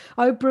team, and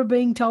Oprah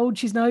being told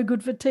she's no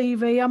good for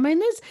TV. I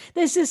mean,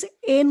 there's just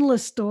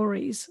endless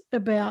stories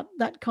about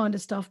that kind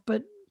of stuff,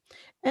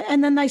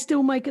 and then they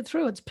still make it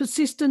through. It's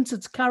persistence,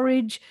 it's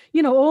courage,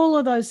 all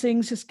of those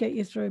things just get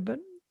you through. But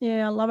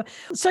yeah, I love it.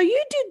 So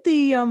you did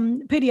the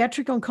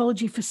pediatric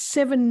oncology for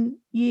 7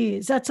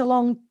 years. That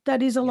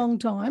is a long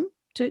time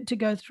to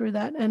go through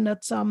that, and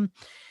that's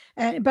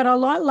but I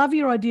love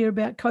your idea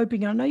about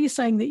coping. I know you're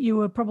saying that you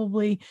were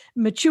probably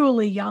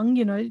maturely young,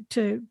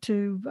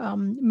 to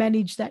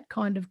manage that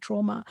kind of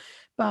trauma.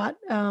 But,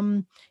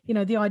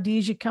 the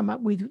ideas you come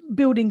up with,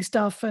 building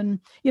stuff and,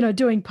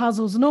 doing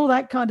puzzles and all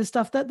that kind of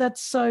stuff,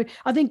 that's so,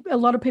 I think a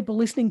lot of people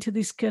listening to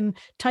this can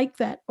take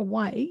that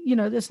away.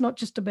 That's not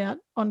just about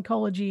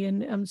oncology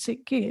and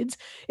sick kids.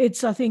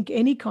 It's, I think,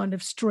 any kind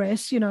of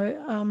stress,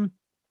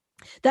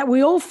 that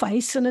we all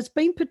face, and it's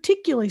been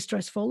particularly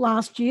stressful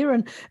last year.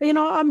 And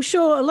I'm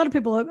sure a lot of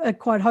people are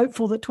quite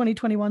hopeful that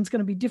 2021 is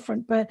going to be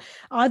different, but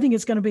I think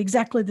it's going to be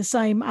exactly the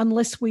same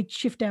unless we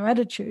shift our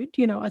attitude.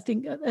 I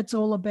think it's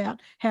all about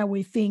how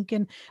we think,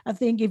 and I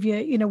think if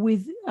you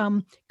with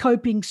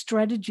coping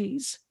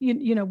strategies,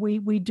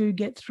 we do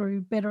get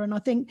through better. And I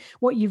think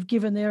what you've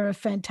given there are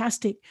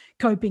fantastic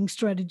coping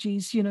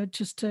strategies,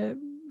 just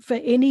for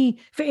any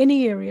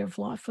area of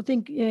life. I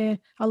think,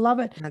 I love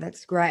it. No,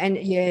 that's great. And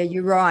yeah,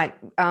 you're right.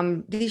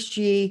 This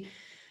year,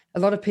 a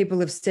lot of people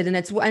have said, and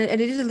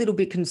it is a little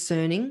bit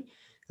concerning.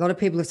 A lot of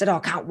people have said, "Oh, I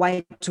can't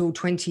wait till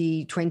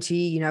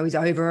 2020, is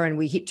over and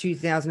we hit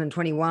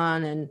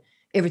 2021 and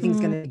everything's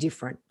going to be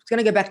different. It's going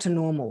to go back to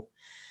normal."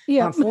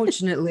 Yeah.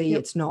 Unfortunately,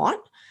 it's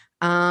not.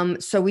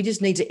 So we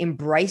just need to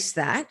embrace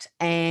that,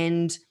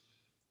 and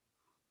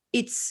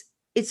it's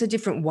a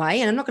different way.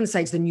 And I'm not going to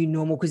say it's the new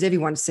normal, because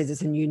everyone says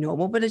it's a new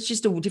normal, but it's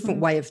just a different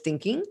way of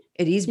thinking.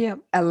 It is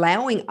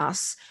allowing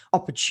us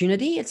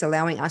opportunity. It's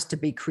allowing us to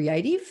be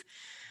creative.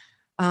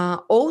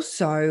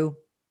 Also,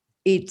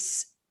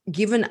 it's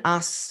given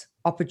us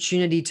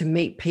opportunity to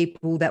meet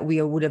people that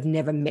we would have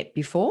never met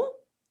before.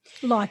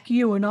 Like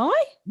you and I?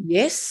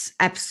 Yes,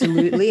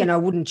 absolutely. And I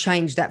wouldn't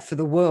change that for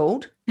the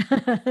world.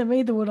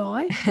 Neither would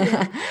I.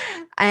 Yeah.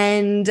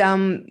 And,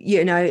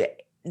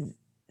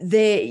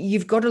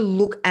 you've got to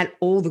look at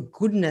all the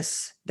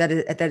goodness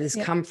that has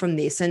come from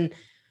this. And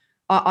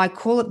I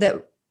call it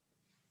that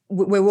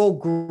we're all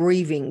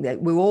grieving,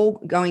 that we're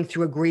all going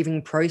through a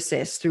grieving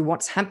process through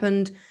what's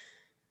happened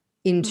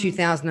in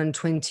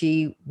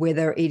 2020,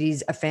 whether it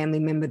is a family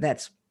member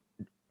that's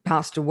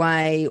passed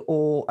away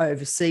or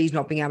overseas,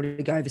 not being able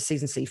to go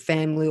overseas and see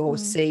family or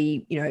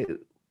see,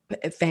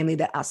 family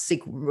that are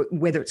sick,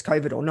 whether it's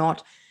COVID or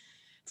not,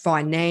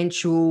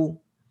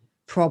 financial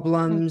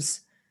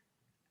problems,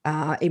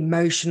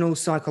 emotional,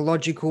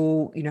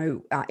 psychological,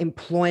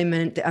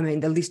 employment. I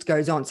mean, the list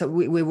goes on. So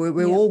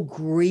we're all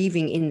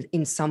grieving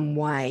in some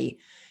way,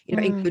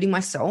 including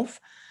myself,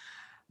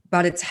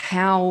 but it's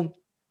how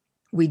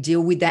we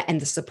deal with that and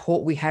the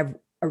support we have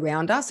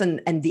around us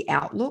and the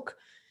outlook.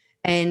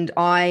 And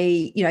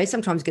I,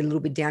 sometimes get a little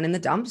bit down in the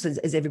dumps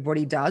as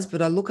everybody does,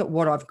 but I look at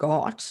what I've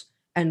got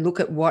and look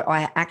at what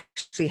I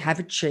actually have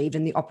achieved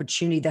and the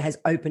opportunity that has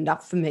opened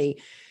up for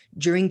me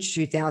during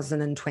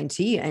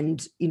 2020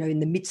 and, in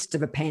the midst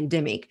of a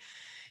pandemic.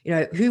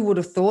 Who would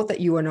have thought that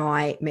you and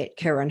I met,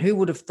 Karen? Who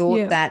would have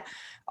thought that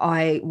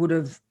I would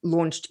have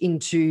launched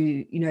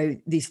into,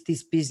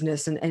 this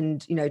business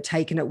and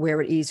taken it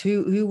where it is?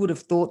 Who would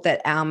have thought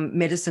that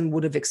medicine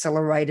would have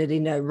accelerated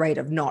in a rate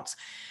of knots?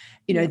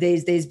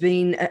 There's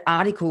been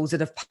articles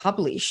that have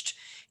published,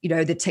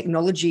 the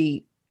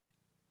technology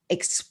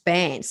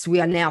expanse.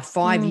 We are now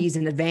 5 years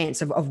in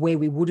advance of where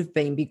we would have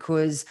been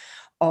because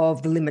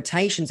of the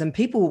limitations, and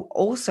people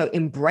also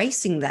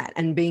embracing that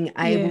and being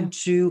able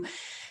to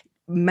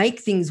make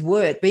things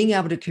work, being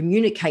able to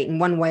communicate in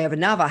one way or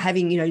another,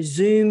 having,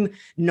 Zoom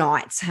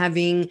nights,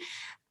 having,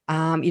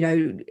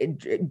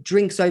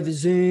 drinks over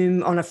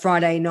Zoom on a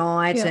Friday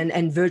night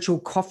and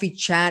virtual coffee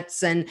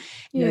chats and,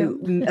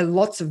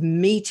 lots of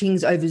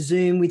meetings over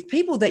Zoom with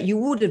people that you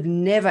would have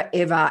never,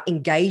 ever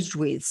engaged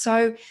with.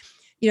 So,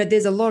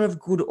 there's a lot of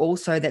good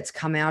also that's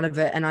come out of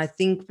it. And I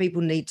think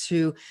people need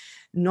to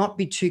not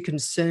be too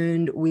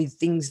concerned with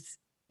things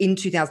in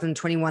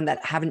 2021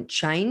 that haven't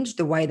changed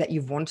the way that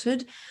you've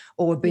wanted,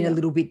 or been a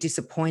little bit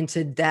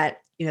disappointed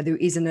that, there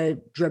isn't a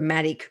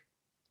dramatic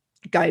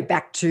go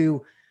back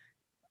to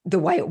the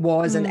way it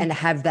was and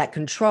have that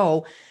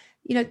control.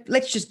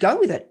 Let's just go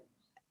with it.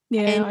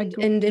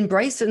 And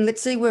embrace it, and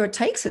let's see where it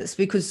takes us,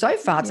 because so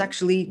far it's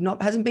actually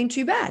hasn't been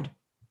too bad.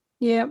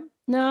 Yeah.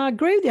 No, I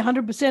agree with you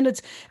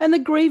 100%. And the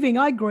grieving,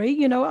 I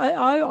agree.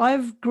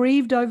 I've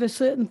grieved over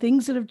certain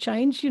things that have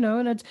changed,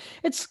 and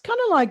it's kind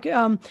of like,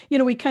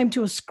 we came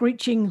to a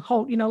screeching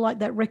halt, like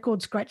that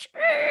record scratch,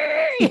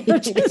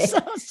 just Yeah,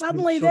 we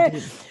suddenly sure there.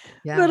 did.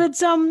 But Yeah.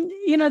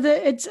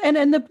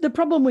 the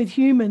problem with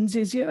humans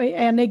is,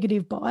 our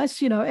negative bias,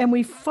 and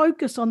we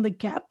focus on the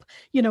gap.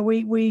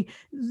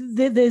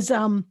 There's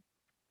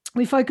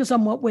we focus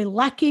on what we're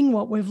lacking,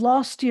 what we've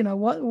lost,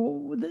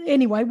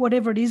 anyway,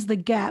 whatever it is, the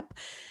gap.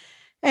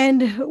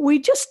 And we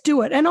just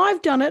do it. And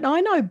I've done it.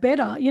 I know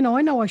better.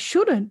 I know I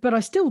shouldn't, but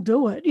I still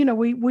do it.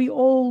 We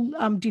all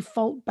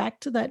default back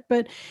to that.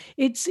 But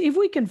it's if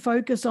we can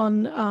focus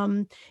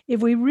on,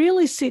 if we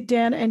really sit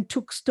down and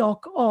took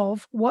stock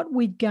of what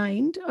we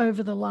gained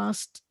over the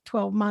last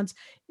 12 months,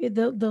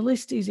 the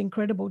list is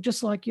incredible.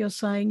 Just like you're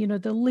saying,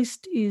 the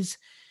list is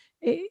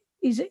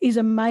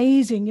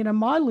amazing.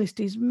 My list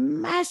is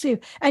massive.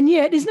 And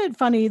yet, isn't it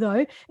funny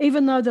though,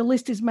 even though the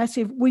list is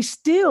massive, we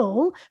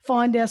still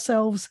find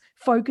ourselves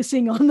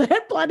focusing on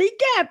that bloody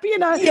gap.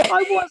 Yeah,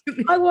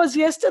 I was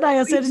yesterday.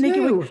 I me said to Nikki,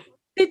 too.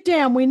 sit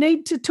down, we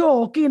need to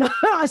talk.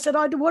 I said,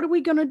 what are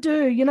we going to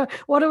do?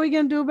 What are we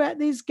going to do about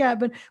this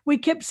gap? And we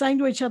kept saying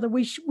to each other,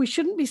 we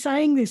shouldn't be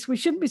saying this. We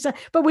shouldn't be saying,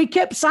 but we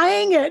kept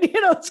saying it.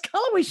 It's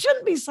kind of, we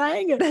shouldn't be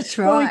saying it. That's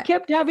But we right.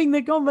 kept having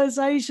the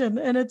conversation.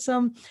 And it's,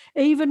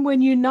 even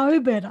when you know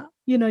better,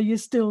 you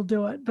still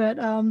do it. But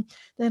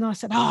then I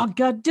said, oh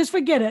God, just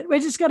forget it.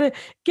 We're just going to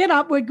get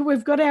up.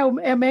 We've got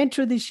our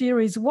mantra this year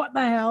is what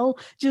the hell,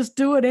 just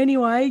do it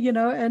anyway,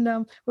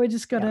 and we're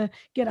just going to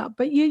get up.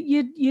 But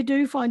you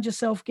do find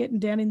yourself getting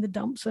down in the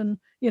dumps and,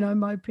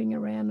 moping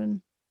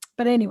around.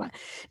 But anyway,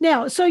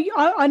 now, so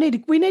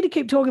we need to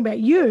keep talking about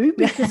you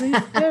because, and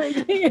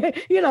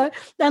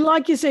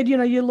like you said,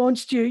 you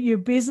launched your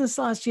business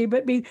last year,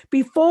 but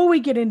before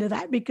we get into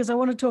that, because I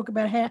want to talk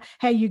about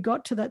how you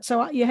got to that.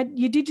 So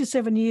you did your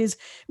 7 years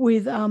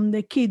with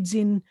the kids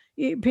in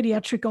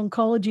pediatric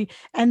oncology,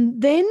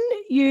 and then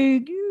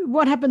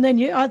what happened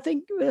then? I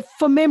think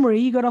from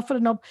memory, you got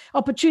offered an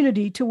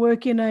opportunity to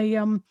work in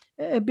a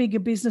bigger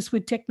business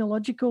with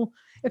technological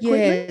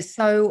equipment. Yeah,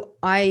 so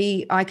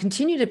I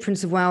continued at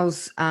Prince of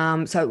Wales.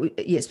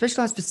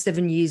 Specialised for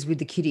 7 years with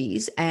the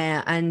kiddies,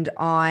 and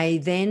I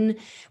then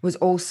was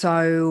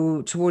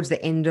also towards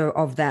the end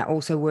of that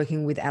also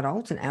working with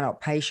adults and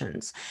adult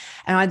patients,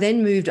 and I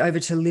then moved over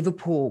to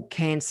Liverpool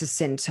Cancer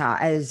Centre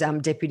as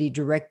deputy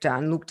director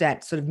and looked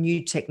at sort of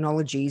new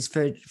technologies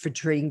for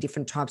treating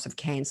different types of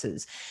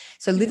cancers.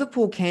 So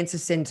Liverpool Cancer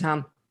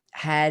Centre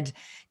had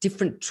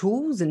different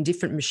tools and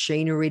different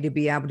machinery to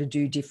be able to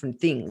do different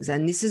things.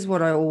 And this is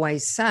what I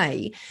always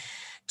say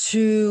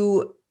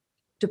to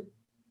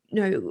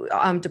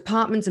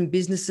departments and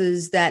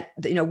businesses that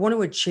want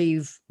to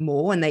achieve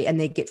more and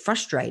they get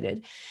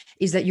frustrated,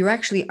 is that you're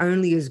actually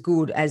only as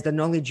good as the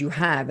knowledge you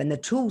have and the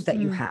tools that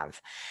you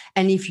have.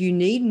 And if you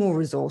need more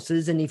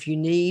resources and if you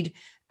need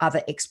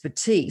other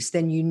expertise,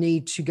 then you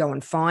need to go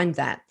and find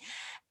that.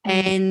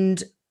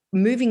 And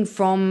moving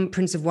from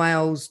Prince of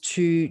Wales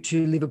to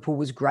Liverpool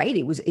was great.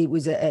 It was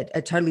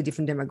a totally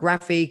different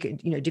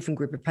demographic, different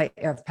group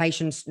of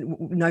patients,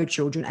 no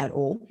children at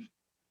all.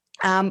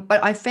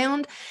 But I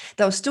found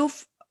that I was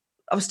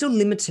still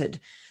limited.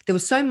 There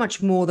was so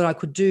much more that I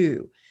could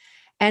do.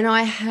 And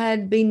I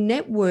had been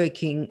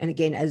networking, and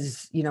again,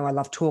 as you know, I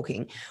love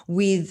talking,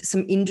 with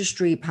some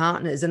industry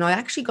partners. And I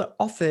actually got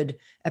offered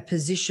a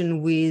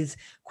position with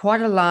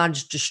quite a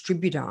large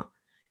distributor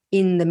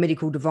in the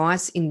medical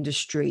device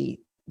industry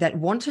that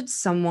wanted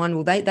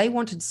someone, they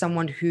wanted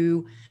someone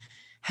who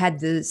had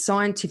the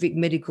scientific,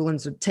 medical,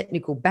 and sort of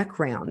technical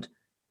background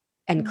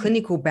and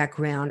clinical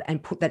background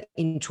and put that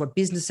into a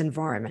business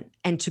environment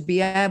and to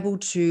be able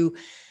to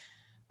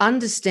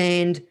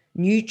understand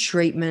new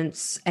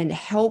treatments and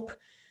help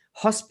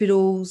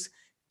hospitals,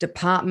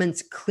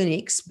 departments,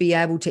 clinics be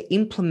able to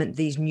implement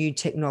these new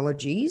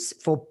technologies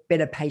for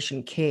better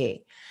patient care.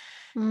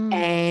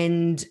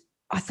 And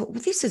I thought,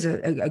 well, this is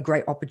a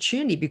great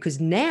opportunity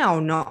because now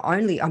I'm not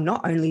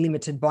only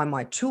limited by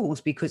my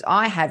tools because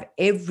I have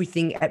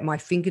everything at my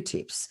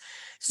fingertips.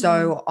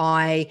 So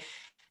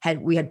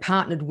we had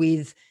partnered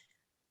with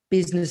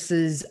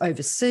businesses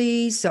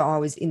overseas. So I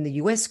was in the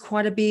US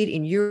quite a bit,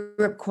 in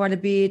Europe quite a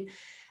bit,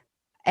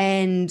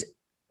 and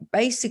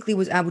basically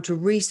was able to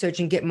research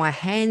and get my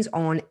hands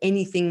on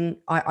anything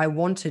I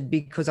wanted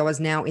because I was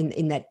now in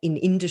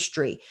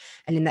industry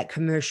and in that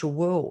commercial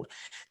world.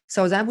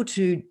 So I was able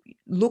to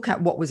look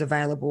at what was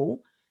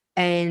available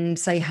and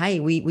say, hey,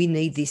 we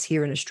need this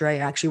here in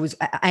Australia. Actually, it was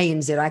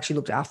ANZ. I actually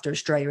looked after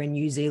Australia and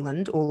New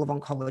Zealand, all of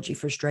oncology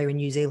for Australia and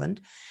New Zealand.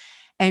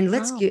 And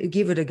let's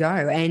give it a go.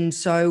 And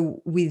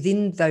so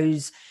within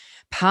those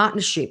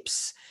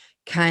partnerships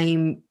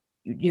came,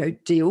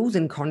 deals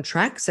and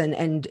contracts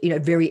and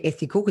very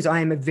ethical, because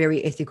I am a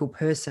very ethical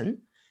person,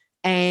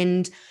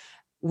 and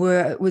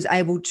was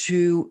able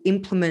to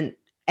implement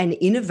and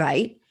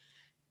innovate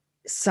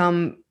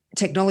some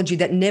technology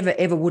that never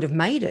ever would have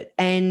made it.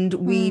 And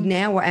we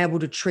now were able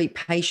to treat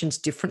patients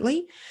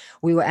differently.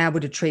 We were able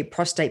to treat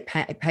prostate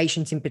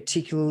patients in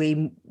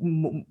particularly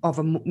of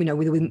a,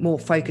 with a more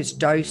focused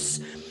dose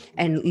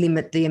and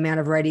limit the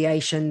amount of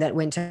radiation that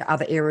went to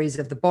other areas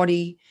of the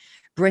body,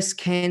 breast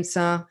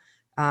cancer,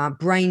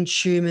 brain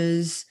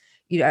tumors,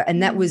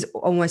 and that was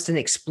almost an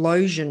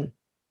explosion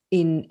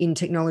in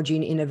technology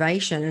and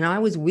innovation. And I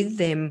was with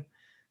them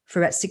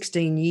for about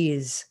 16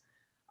 years.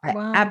 I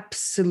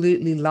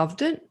absolutely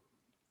loved it.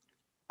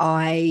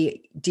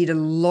 I did a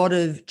lot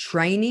of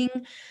training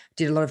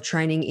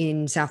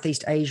in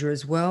Southeast Asia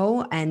as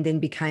well, and then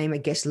became a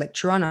guest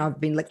lecturer. And I've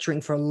been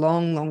lecturing for a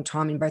long, long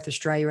time in both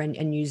Australia and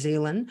New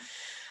Zealand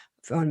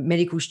on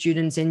medical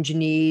students,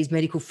 engineers,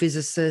 medical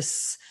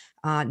physicists,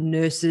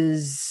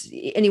 nurses,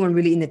 anyone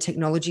really in the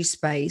technology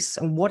space,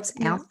 and what's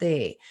out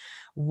there,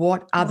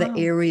 what other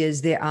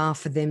areas there are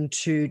for them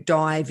to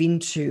dive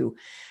into.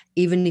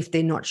 Even if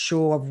they're not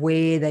sure of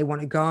where they want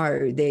to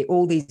go, there are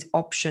all these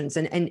options,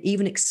 and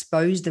even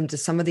expose them to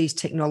some of these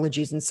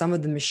technologies and some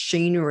of the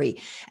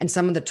machinery and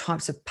some of the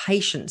types of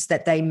patients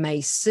that they may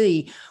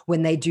see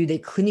when they do their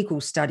clinical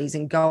studies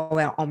and go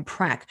out on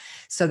prac,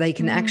 so they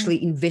can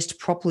actually invest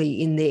properly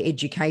in their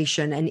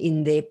education and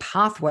in their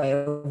pathway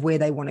of where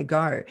they want to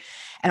go.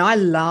 And I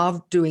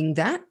love doing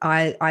that.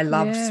 I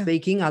love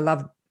speaking. I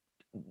love,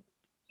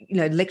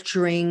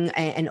 lecturing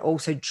and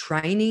also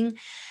training,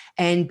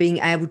 and being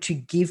able to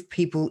give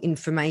people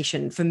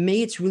information. For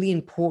me, it's really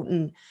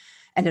important,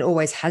 and it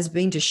always has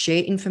been, to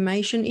share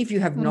information. If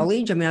you have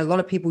knowledge, a lot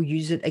of people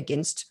use it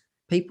against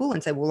people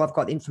and say, well, I've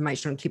got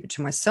information and keep it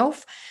to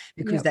myself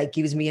because that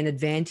gives me an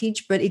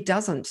advantage, but it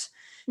doesn't.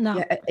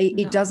 No,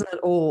 it doesn't at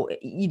all.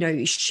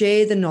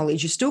 Share the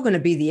knowledge. You're still going to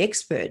be the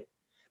expert.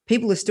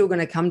 People are still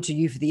going to come to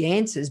you for the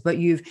answers, but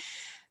you've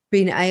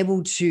been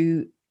able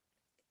to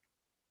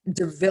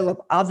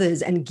develop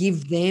others and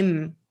give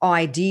them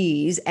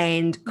ideas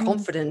and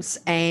confidence,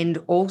 and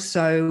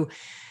also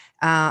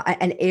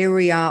an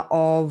area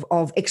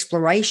of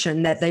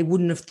exploration that they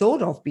wouldn't have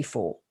thought of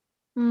before.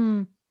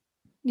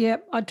 Yeah,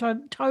 I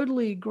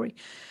totally agree.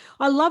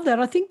 I love that.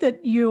 I think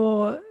that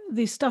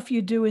the stuff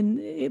you do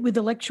with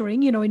the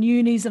lecturing, in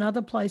unis and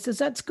other places,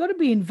 that's got to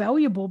be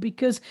invaluable,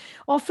 because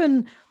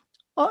often,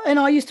 and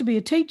I used to be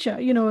a teacher,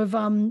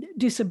 of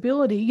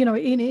disability,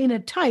 in a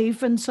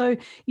TAFE. And so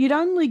you'd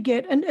only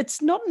get, and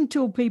it's not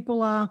until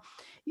people are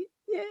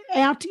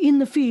out in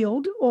the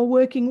field or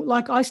working,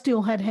 like I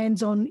still had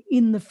hands-on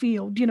in the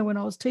field, when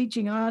I was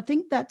teaching. I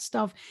think that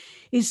stuff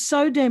is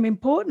so damn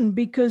important,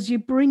 because you're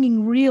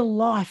bringing real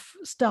life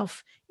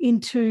stuff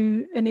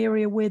into an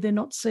area where they're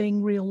not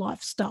seeing real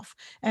life stuff.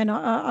 And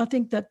I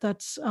think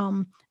that's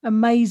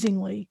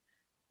amazingly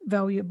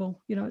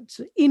valuable. It's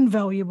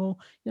invaluable,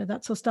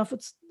 that sort of stuff.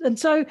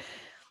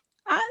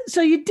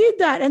 So you did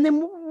that, and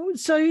then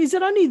so is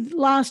it only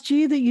last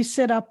year that you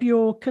set up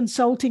your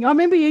consulting? I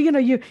remember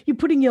you're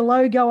putting your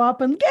logo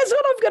up, and guess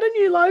what? I've got a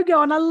new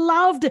logo, and I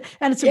loved it,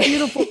 and it's a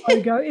beautiful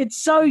logo.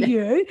 It's so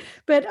you,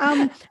 but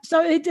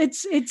so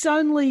it's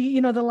only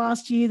the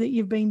last year that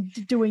you've been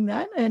doing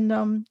that,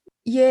 and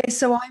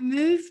so I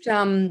moved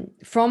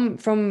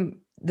from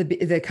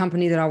the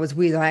company that I was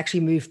with. I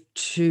actually moved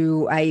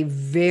to a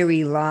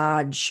very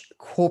large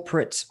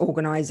corporate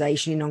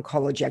organization in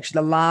oncology,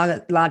 actually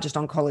the largest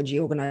oncology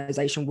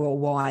organization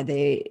worldwide.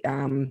 They're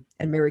an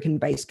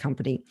American-based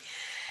company.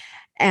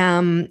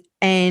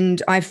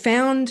 And I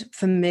found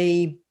for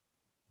me,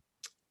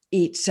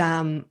 it's,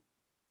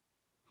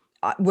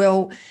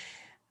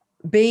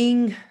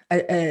 being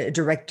a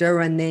director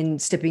and then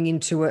stepping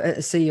into a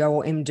CEO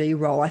or MD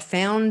role, I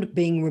found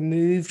being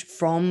removed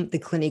from the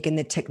clinic and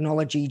the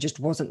technology just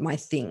wasn't my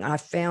thing. I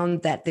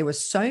found that there were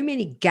so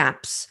many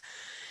gaps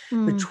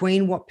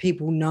between what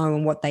people know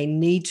and what they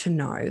need to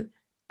know.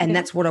 And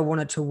that's what I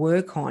wanted to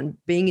work on.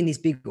 Being in this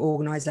big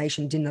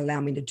organization didn't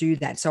allow me to do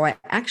that. So I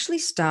actually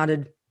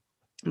started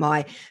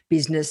my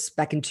business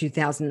back in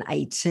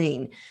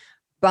 2018,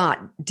 but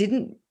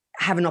didn't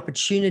have an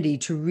opportunity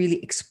to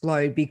really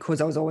explode because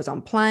I was always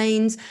on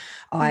planes.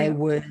 I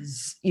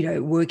was,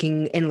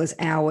 working endless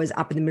hours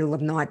up in the middle of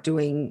the night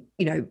doing,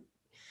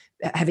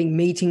 having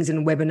meetings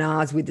and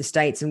webinars with the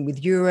States and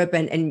with Europe.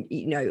 And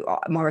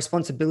my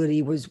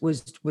responsibility was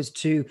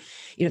to,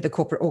 the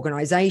corporate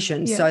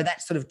organization. Yeah. So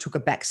that sort of took a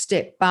back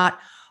step. But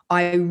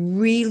I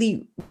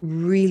really,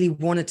 really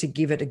wanted to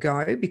give it a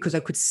go because I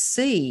could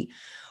see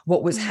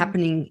what was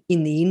happening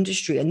in the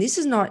industry. And this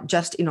is not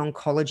just in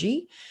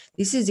oncology.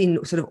 This is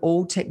in sort of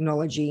all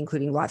technology,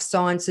 including life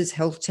sciences,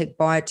 health tech,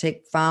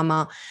 biotech,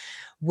 pharma,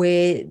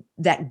 where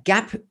that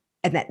gap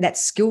and that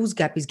skills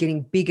gap is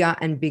getting bigger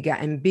and bigger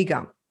and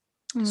bigger.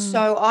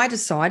 So I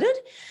decided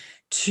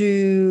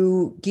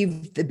to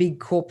give the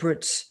big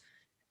corporate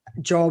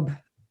job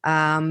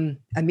a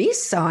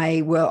miss.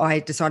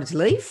 I decided to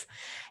leave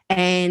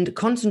and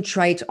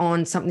concentrate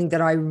on something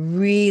that I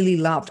really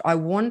loved.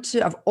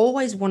 I've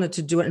always wanted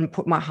to do it and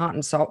put my heart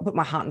and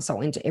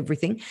soul into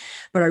everything,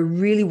 but I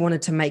really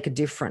wanted to make a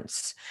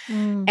difference.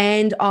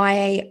 And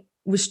I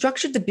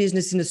restructured the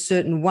business in a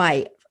certain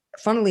way.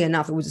 funnily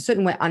enough, it was a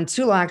certain way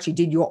until I actually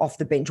did your Off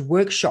the Bench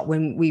workshop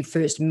when we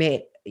first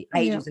met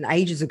ages and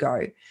ages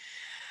ago,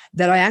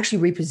 that I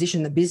actually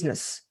repositioned the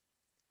business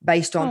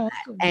based on that.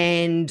 Good.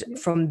 And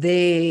from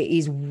there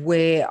is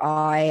where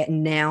I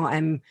now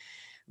am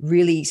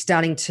really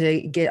starting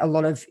to get a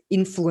lot of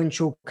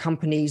influential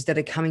companies that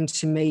are coming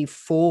to me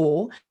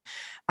for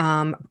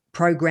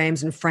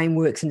programs and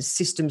frameworks and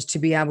systems to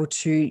be able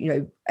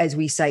to, as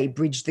we say,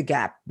 bridge the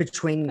gap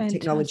between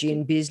technology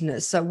and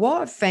business. So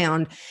what I've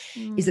found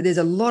is that there's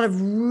a lot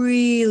of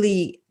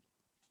really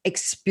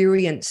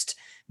experienced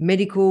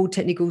medical,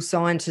 technical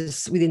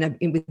scientists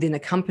within a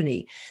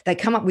company. They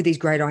come up with these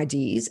great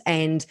ideas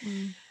and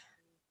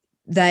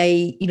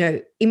they,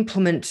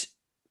 implement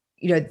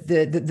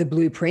the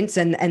blueprints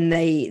and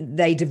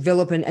they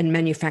develop and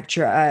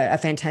manufacture a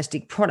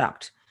fantastic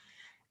product.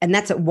 And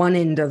that's at one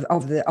end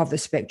of the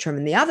spectrum.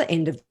 And the other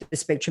end of the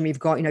spectrum, you've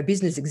got,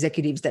 business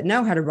executives that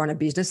know how to run a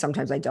business.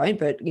 Sometimes they don't,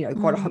 but,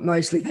 quite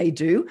mostly they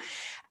do.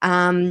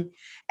 And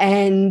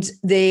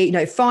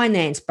they're,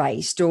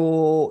 finance-based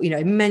or,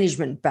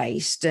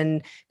 management-based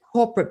and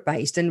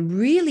corporate-based, and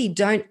really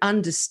don't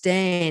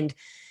understand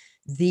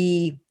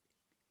the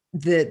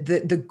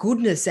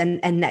goodness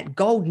and that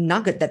gold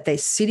nugget that they're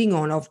sitting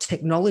on of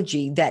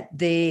technology that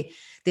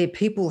their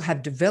people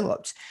have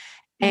developed,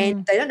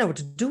 and they don't know what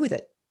to do with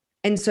it.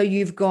 And so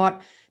you've got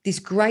this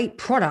great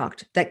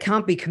product that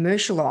can't be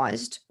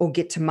commercialized or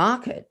get to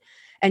market,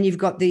 and you've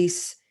got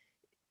these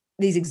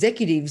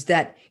executives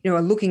that are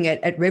looking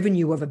at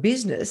revenue of a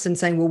business and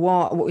saying,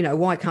 well,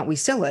 why can't we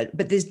sell it?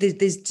 But there's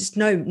just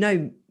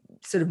no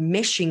sort of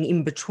meshing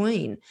in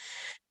between.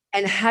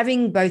 And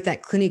having both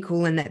that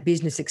clinical and that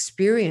business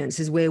experience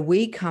is where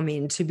we come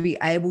in to be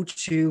able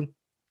to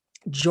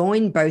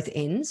join both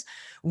ends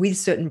with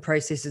certain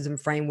processes and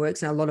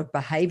frameworks and a lot of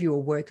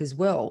behavioral work as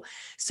well.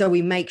 So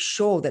we make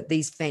sure that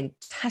these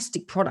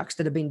fantastic products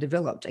that have been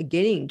developed are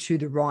getting to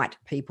the right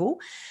people.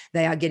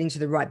 They are getting to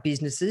the right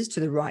businesses, to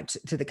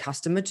the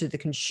customer, to the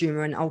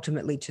consumer, and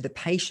ultimately to the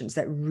patients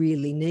that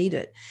really need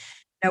it.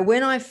 Now,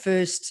 when I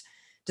first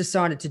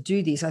decided to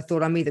do this, I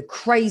thought I'm either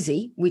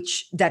crazy,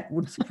 which that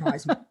would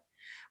surprise me,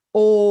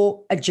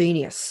 or a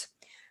genius,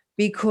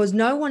 because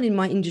no one in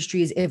my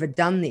industry has ever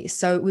done this.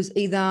 So it was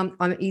either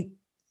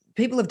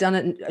people have done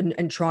it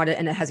and tried it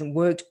and it hasn't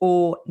worked,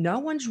 or no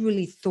one's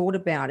really thought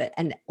about it.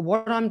 And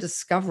what I'm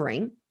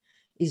discovering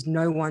is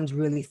no one's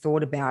really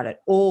thought about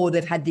it, or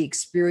they've had the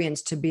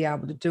experience to be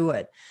able to do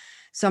it.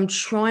 So I'm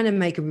trying to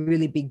make a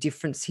really big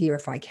difference here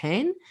if I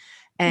can.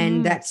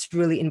 And that's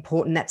really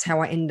important. That's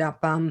how I end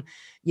up,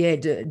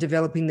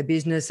 developing the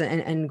business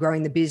and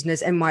growing the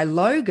business. And my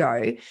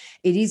logo,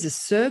 it is a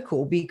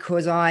circle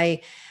because I'm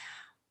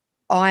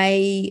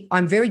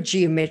very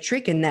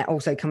geometric, and that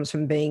also comes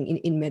from being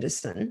in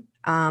medicine.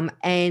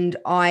 And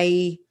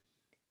I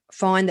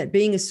find that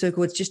being a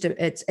circle,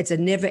 it's a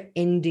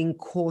never-ending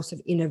course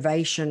of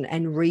innovation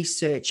and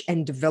research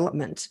and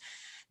development.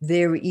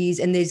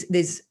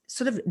 There's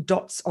sort of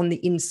dots on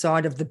the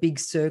inside of the big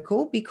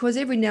circle, because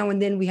every now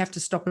and then we have to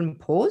stop and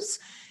pause.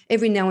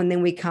 Every now and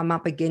then we come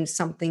up against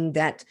something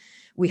that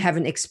we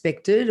haven't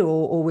expected,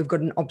 or we've got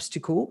an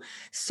obstacle.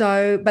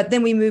 So, but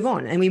then we move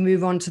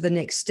on to the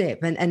next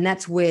step. And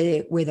that's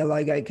where the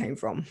logo came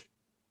from.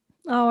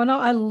 Oh, and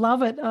I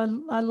love it. I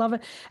love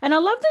it. And I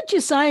love that you're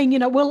saying,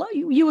 well,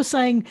 you were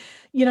saying,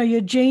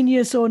 you're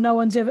genius or no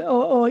one's ever,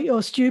 or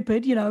you're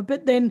stupid,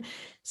 but then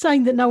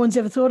saying that no one's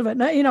ever thought of it,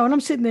 and I'm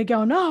sitting there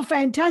going, oh,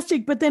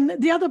 fantastic. But then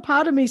the other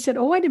part of me said,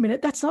 oh, wait a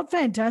minute, that's not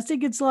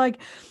fantastic. It's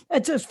like,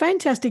 it's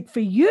fantastic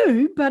for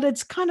you, but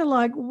it's kind of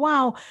like,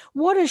 wow,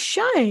 what a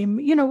shame,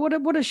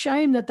 what a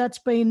shame that that's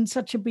been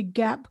such a big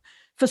gap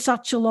for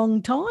such a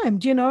long time,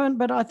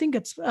 but I think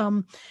it's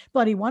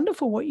bloody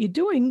wonderful what you're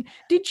doing.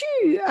 Did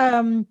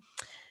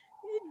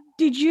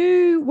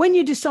you, when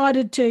you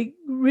decided to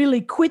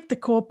really quit the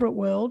corporate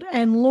world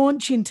and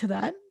launch into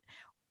that,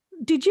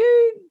 did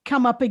you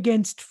come up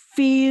against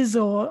fears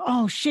or,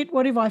 oh shit,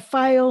 what if I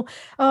fail?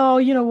 Oh,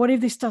 what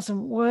if this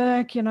doesn't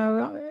work?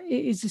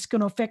 Is this going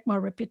to affect my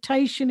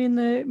reputation in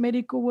the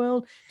medical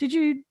world?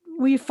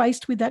 Were you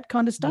faced with that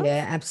kind of stuff?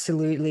 Yeah,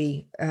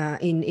 absolutely.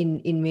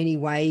 In many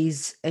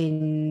ways,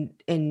 in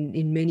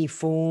many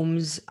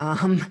forms.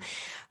 I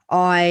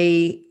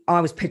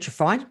was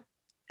petrified,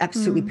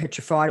 absolutely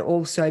petrified.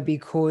 Also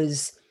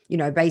because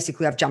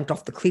basically I've jumped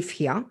off the cliff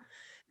here,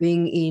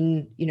 being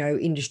in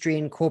industry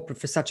and corporate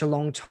for such a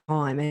long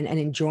time and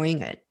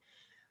enjoying it.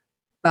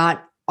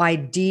 But I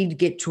did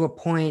get to a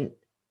point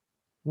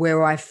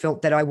where I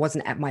felt that I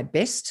wasn't at my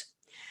best,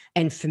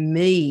 and for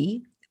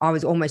me, I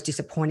was almost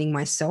disappointing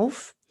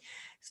myself.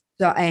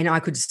 So, and I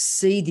could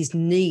see this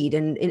need,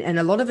 and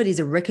a lot of it is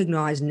a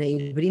recognized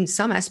need, but in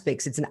some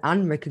aspects, it's an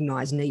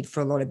unrecognized need for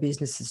a lot of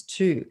businesses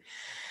too.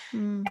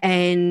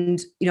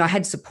 And, I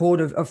had support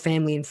of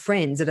family and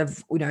friends that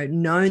have,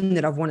 known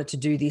that I've wanted to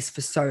do this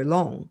for so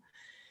long.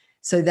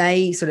 So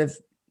they sort of,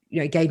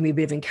 gave me a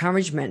bit of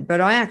encouragement,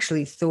 but I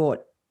actually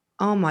thought,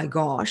 oh my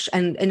gosh.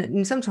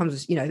 And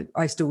sometimes,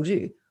 I still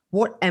do.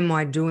 What am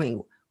I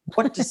doing?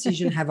 What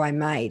decision have I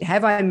made?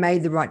 Have I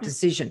made the right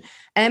decision?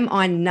 Am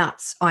I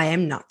nuts? I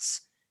am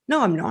nuts.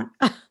 No, I'm not.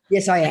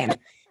 Yes, I am.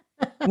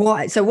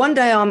 Why? So one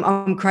day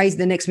I'm crazy,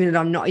 the next minute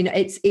I'm not.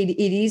 It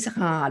is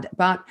hard.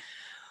 But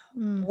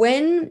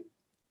when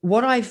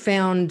what I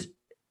found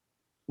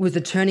was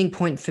the turning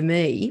point for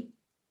me,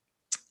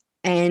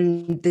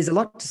 and there's a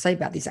lot to say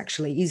about this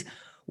actually, is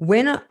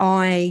when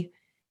I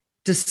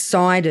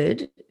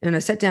decided, and I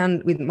sat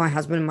down with my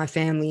husband and my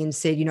family and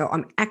said,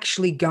 I'm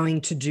actually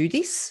going to do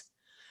this.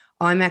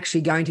 I'm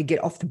actually going to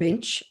get off the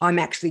bench. I'm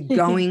actually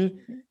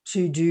going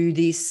to do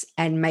this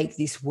and make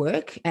this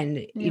work.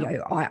 And,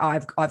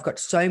 I've got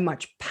so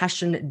much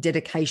passion,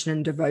 dedication,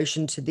 and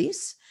devotion to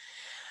this.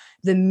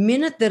 The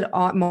minute that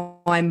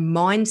my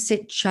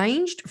mindset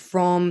changed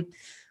from,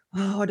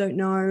 I don't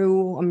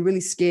know, I'm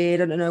really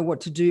scared, I don't know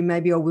what to do,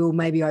 maybe I will,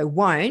 maybe I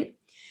won't,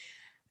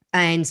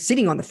 and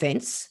sitting on the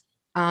fence,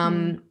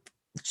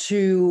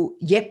 to,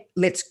 yep,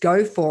 let's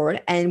go for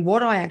it. And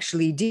what I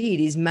actually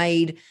did is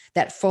made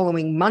that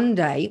following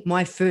Monday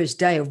my first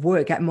day of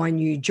work at my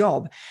new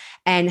job,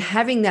 and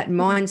having that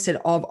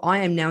mindset of I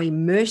am now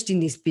immersed in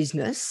this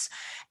business,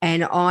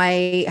 and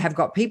I have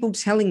got people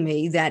telling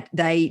me that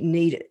they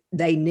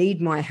need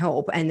my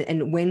help,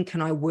 and when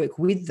can I work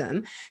with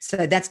them?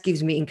 So that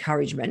gives me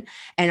encouragement,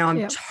 and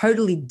I'm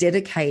totally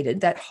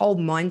dedicated. That whole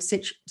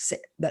mindset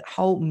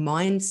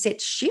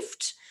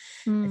shift.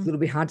 It's a little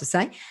bit hard to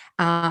say.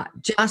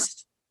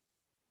 Was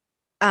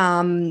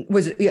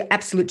an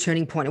absolute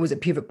turning point. It was a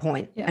pivot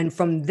point. Yeah. And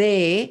from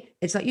there,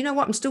 it's like, you know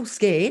what? I'm still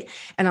scared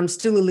and I'm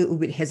still a little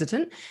bit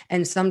hesitant.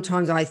 And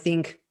sometimes I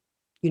think,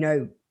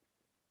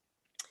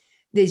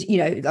 there's,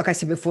 like I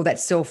said before, that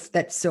self,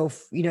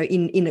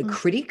 in a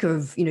critic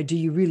of, do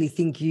you really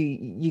think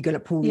you're going to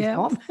pull this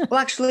off? Well,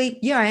 actually,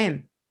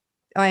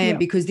 I am,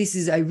 because this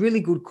is a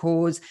really good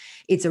cause.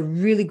 It's a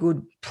really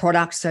good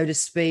product, so to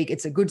speak.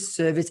 It's a good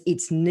service.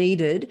 It's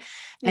needed.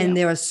 And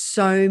there are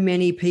so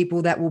many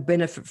people that will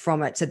benefit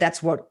from it. So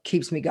that's what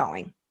keeps me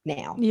going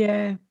now.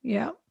 Yeah.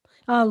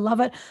 I love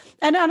it.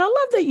 And I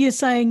love that you're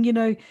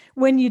saying,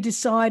 when you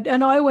decide,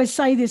 and I always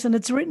say this, and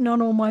it's written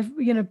on all my,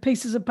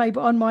 pieces of paper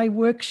on my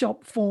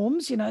workshop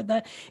forms,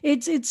 that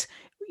it's,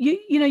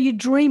 you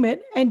dream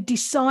it and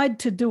decide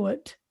to do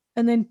it.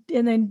 And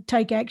then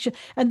take action.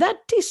 And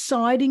that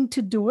deciding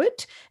to do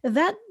it,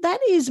 that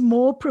is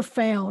more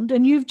profound.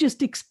 And you've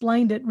just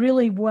explained it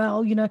really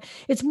well.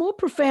 It's more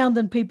profound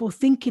than people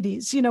think it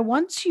is.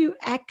 Once you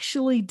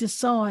actually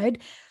decide,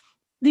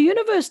 the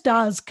universe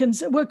does.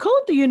 We'll call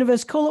it the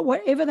universe, call it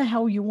whatever the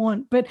hell you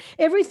want, but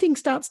everything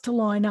starts to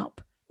line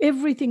up.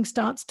 Everything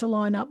starts to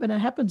line up, and it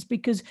happens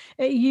because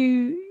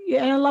and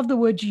I love the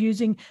word you're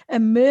using,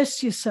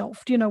 immerse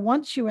yourself.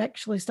 Once you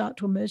actually start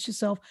to immerse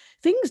yourself,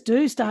 things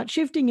do start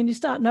shifting, and you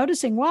start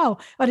noticing, wow,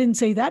 I didn't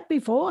see that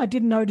before. I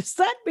didn't notice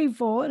that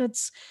before.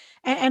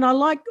 And I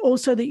like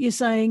also that you're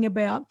saying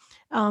about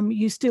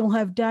you still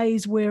have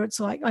days where it's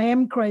like, I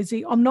am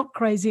crazy, I'm not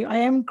crazy, I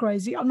am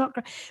crazy, I'm not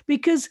crazy.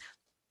 Because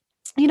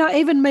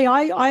even me,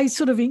 I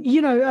sort of,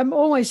 I'm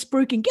always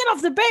spruiking, get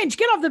off the bench,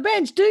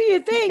 do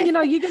your thing. You're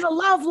going to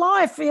love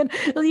life and,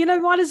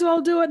 might as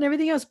well do it and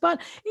everything else. But,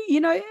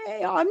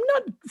 I'm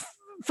not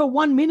for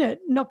 1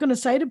 minute not going to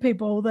say to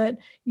people that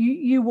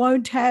you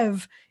won't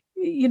have,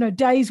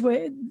 days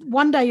where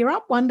one day you're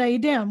up, one day you're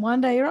down,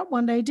 one day you're up,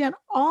 one day you're down.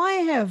 I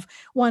have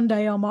one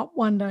day I'm up,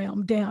 one day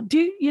I'm down. Do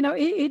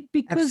you,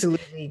 because.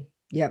 Absolutely.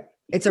 Yep.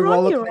 It's a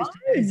roller coaster,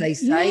 as they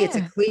say. It's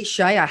a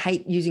cliche. I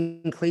hate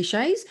using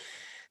cliches,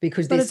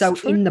 because they're so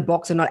true. In the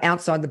box and not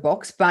outside the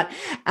box. But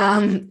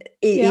it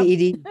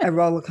is a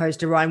roller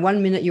coaster ride.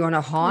 1 minute you're on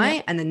a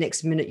high and the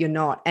next minute you're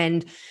not.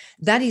 And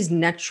that is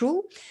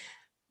natural.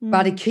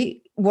 But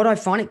what I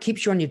find, it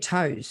keeps you on your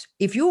toes.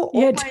 If you're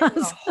always on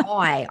a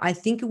high, I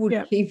think it would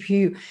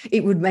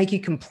it would make you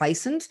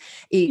complacent.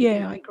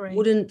 I agree.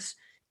 Wouldn't,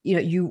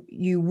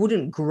 you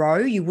wouldn't grow,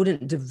 you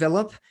wouldn't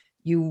develop,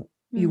 you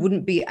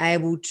wouldn't be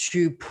able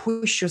to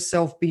push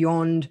yourself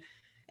beyond.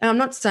 And I'm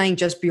not saying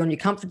just beyond your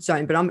comfort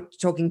zone, but I'm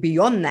talking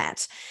beyond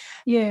that.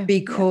 Yeah.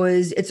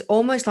 Because it's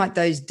almost like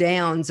those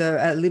downs are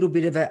a little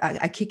bit of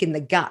a kick in the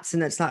guts.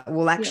 And it's like,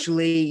 well,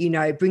 actually,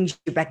 it brings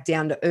you back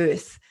down to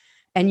earth.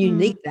 And you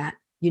need that.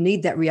 You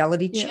need that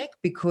reality check,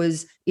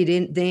 because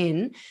it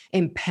then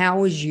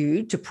empowers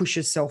you to push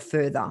yourself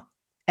further.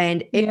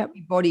 And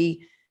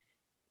everybody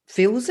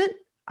feels it.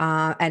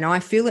 And I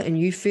feel it and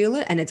you feel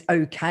it. And it's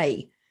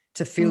okay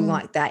to feel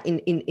like that.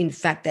 In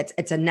fact,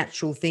 it's a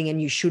natural thing,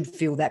 and you should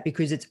feel that,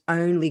 because it's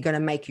only going to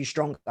make you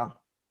stronger.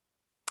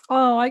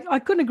 Oh, I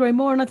couldn't agree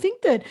more. And I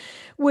think that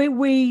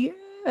we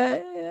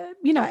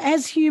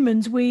as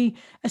humans, we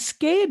are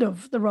scared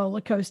of the roller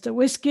coaster.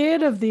 We're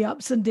scared of the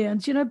ups and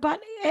downs,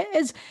 but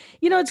as,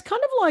 it's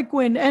kind of like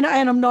when, and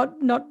I'm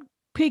not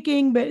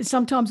picking, but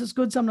sometimes it's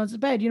good, sometimes it's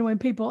bad. When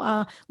people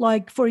are,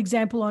 like, for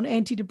example, on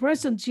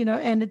antidepressants,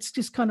 and it's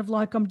just kind of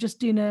like I'm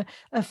just in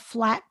a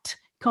flat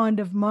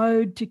kind of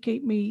mode to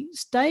keep me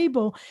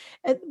stable.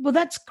 Well,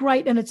 that's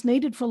great, and it's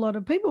needed for a lot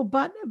of people,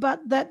 but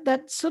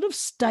that sort of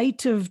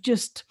state of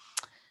just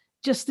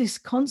this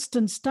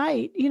constant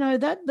state,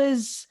 that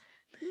there's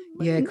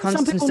Yeah, some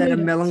constant people state of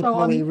need it. So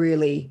melancholy,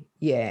 really.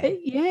 Yeah.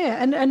 yeah,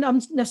 and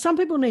now some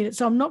people need it,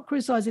 so I'm not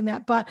criticizing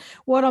that. But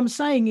what I'm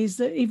saying is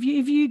that if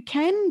you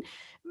can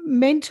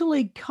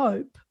mentally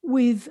cope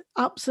with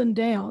ups and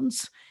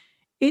downs,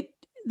 it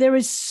there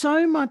is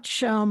so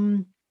much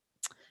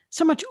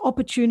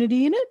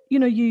opportunity in it.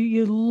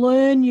 You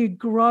learn, you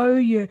grow,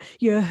 you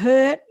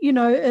hurt,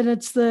 and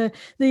it's the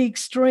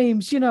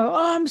extremes. Oh,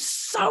 I'm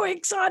so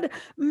excited,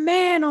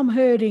 man, I'm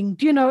hurting.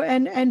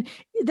 And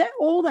that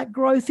all that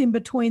growth in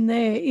between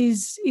there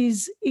is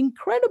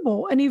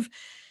incredible. And if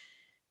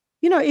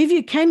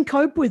you can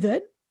cope with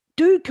it,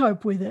 do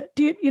cope with it.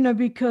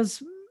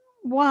 Because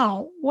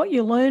wow, what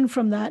you learn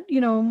from that,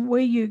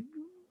 and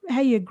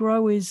how you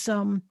grow is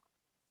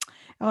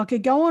I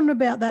could go on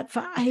about that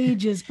for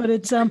ages, but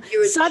it's Your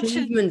such a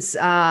achievements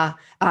are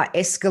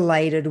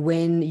escalated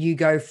when you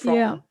go yeah,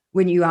 from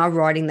when you are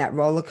riding that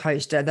roller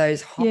coaster.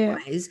 Those yeah,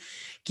 highs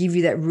give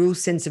you that real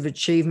sense of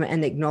achievement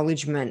and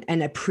acknowledgement and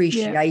yeah,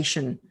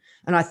 appreciation.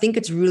 And I think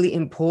it's really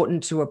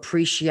important to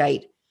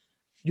appreciate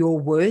your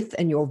worth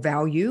and your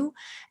value.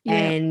 yeah,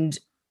 And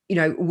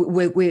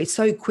we're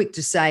so quick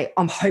to say,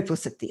 I'm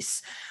hopeless at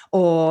this,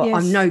 or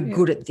I'm yes, no yeah,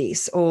 good at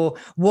this, or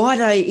why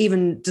did I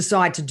even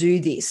decide to do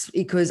this?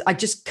 Because I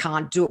just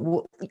can't do it.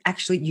 Well,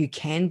 actually, you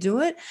can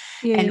do it.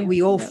 yeah, And yeah,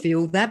 we all yeah,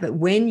 feel that. But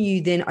when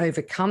you then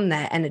overcome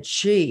that and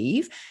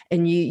achieve,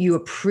 and you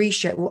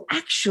appreciate, well,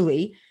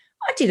 actually,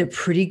 I did a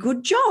pretty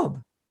good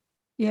job.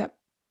 yeah,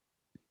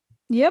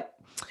 yep.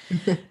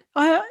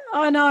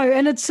 I know,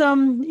 and it's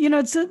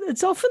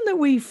it's often that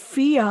we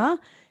fear.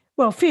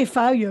 Well, fear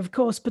failure, of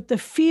course, but the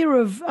fear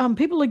of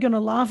people are going to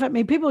laugh at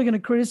me, people are going to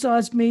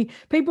criticize me,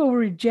 people will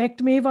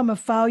reject me if I'm a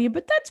failure.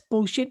 But that's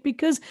bullshit,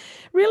 because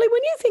really,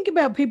 when you think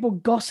about people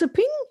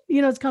gossiping,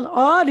 it's kind of,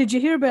 oh, did you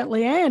hear about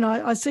Leanne?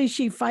 I see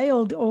she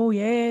failed. Oh,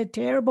 yeah,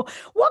 terrible.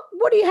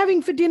 What are you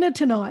having for dinner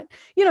tonight?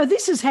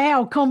 This is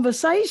how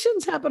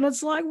conversations happen.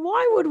 It's like,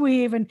 why would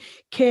we even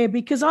care?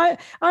 Because I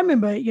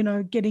remember,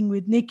 getting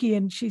with Nikki,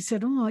 and she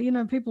said,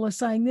 oh, people are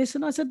saying this.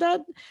 And I said,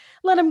 Dad,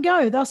 let them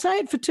go. They'll say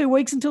it for 2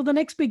 weeks until the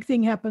next big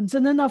thing happens,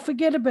 and then they'll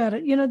forget about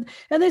it. And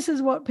this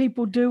is what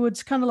people do.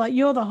 It's kind of like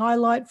you're the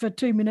highlight for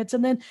 2 minutes,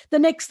 and then the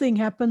next thing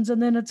happens,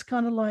 and then it's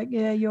kind of like,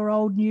 yeah, you're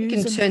old You news. can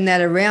And turn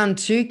that around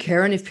too,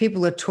 Karen. If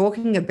people are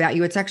talking about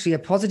you, it's actually a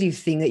positive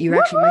thing that you're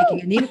actually woohoo!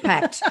 making an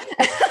impact.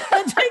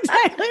 That's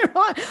exactly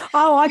right.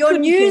 Oh, I You're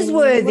couldn't care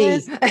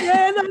newsworthy. less.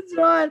 Yeah, that's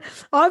right.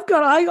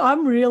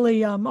 I'm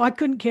really I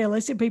couldn't care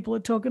less if people are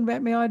talking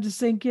about me. I just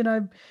think,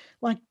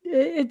 like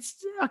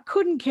I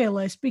couldn't care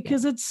less, Yeah,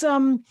 because it's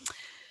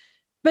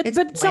it's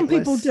but some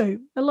people pointless. do.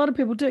 A lot of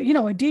people do.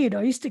 I did.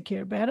 I used to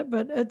care about it,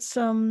 but it's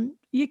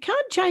you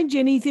can't change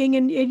anything,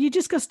 and you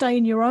just got to stay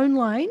in your own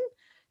lane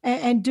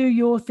and do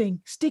your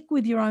thing. Stick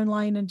with your own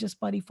lane and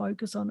just bloody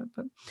focus on it.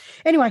 But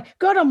anyway,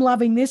 God, I'm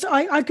loving this.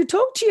 I could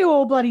talk to you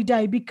all bloody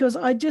day, because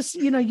I just,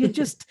 you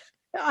just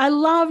I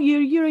love you.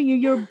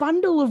 You're a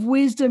bundle of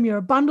wisdom. You're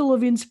a bundle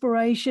of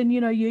inspiration.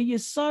 You're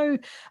so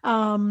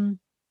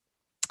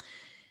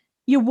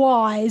you're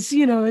wise.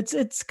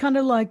 It's kind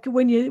of like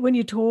when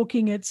you're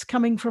talking, it's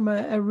coming from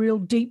a real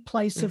deep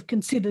place of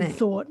considered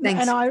thought. And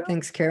Thanks, I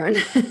thanks, Karen.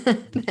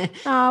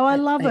 oh, I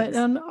love it. Thanks.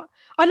 And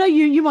I know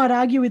you might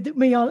argue with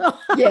me on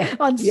Yeah,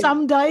 on yeah,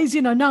 some days.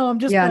 No, I'm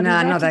just yeah. bloody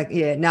No, not wacky. that.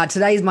 Yeah, no.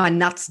 Today's my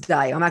nuts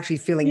day. I'm actually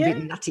feeling a Yeah.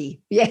 bit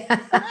nutty. Yeah.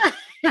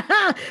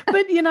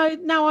 But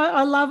no,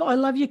 I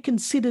love your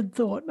considered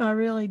thought. I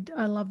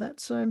love that.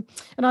 So,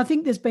 and I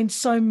think there's been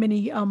so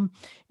many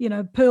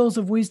pearls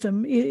of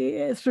wisdom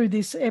through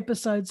this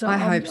episode. So I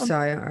hope I'm so.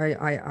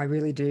 I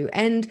really do.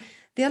 And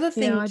the other yeah,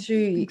 thing I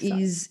too think so.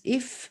 is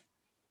if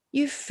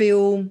you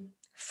feel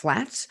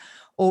flat,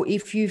 or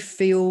if you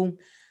feel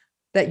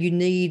that you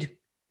need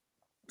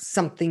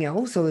something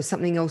else, or there's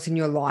something else in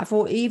your life,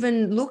 or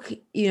even look,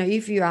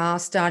 if you are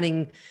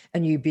starting a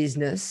new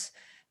business,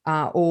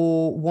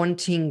 or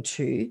wanting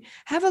to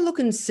have a look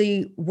and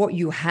see what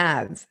you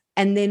have,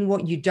 and then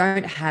what you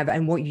don't have,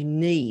 and what you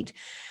need,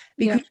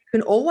 Yeah, because you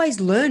can always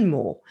learn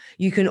more.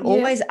 You can yeah,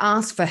 always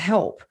ask for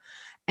help.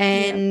 yeah.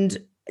 And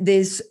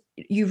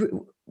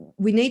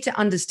we need to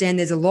understand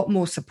there's a lot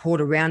more support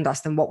around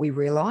us than what we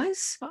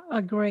realize. I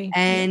agree. Yeah.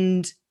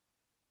 And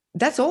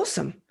that's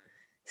awesome.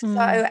 Mm.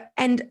 So,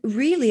 and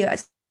really,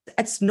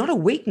 it's not a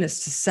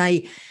weakness to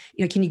say,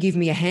 can you give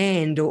me a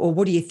hand, or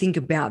what do you think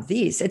about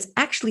this? It's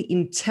actually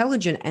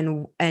intelligent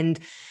and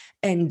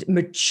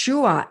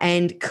mature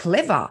and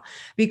clever,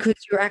 because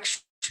you're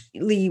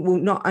actually, well,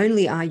 not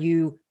only are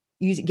you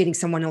getting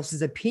someone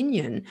else's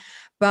opinion,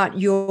 but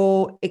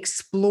you're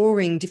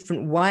exploring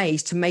different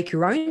ways to make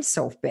your own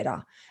self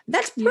better.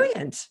 That's Yeah,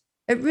 brilliant.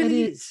 It it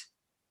really is. is.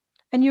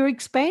 And you're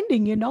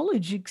expanding your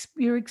knowledge.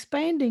 You're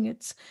expanding.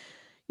 It's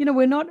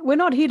we're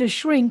not here to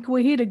shrink.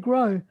 We're here to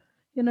grow.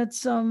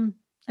 It's and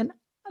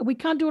we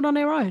can't do it on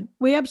our own.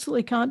 We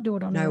absolutely can't do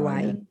it on No our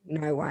own. way. And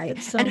No way.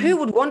 it's And who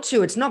would want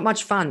to? It's not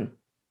much fun.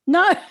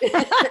 no,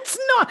 it's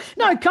not.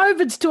 No,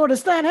 COVID's taught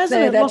us that,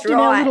 hasn't No, it? that's Locked in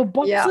our right.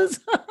 little Yeah. boxes.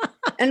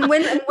 And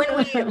when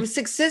we're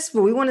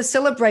successful, we want to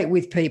celebrate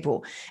with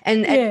people.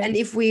 And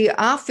if we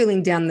are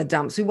feeling down the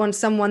dumps, we want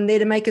someone there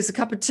to make us a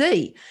cup of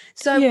tea.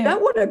 So we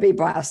don't want to be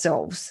by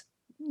ourselves.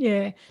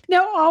 Yeah.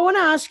 Now I want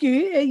to ask you.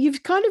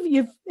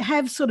 You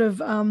have sort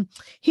of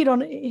hit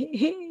on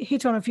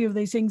a few of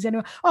these things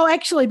anyway. Oh,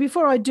 actually,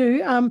 before I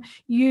do,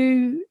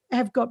 you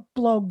have got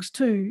blogs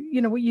too.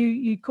 You know,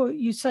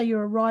 you say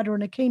you're a writer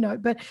and a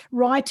keynote, but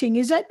writing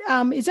is that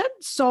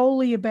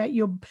solely about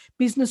your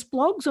business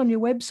blogs on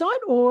your website,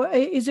 or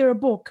is there a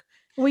book?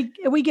 Are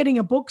we getting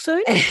a book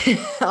soon?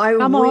 I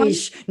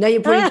wish. Now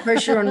you're putting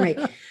pressure on me.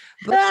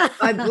 But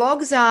my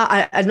blogs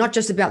are not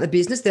just about the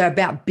business; they're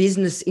about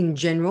business in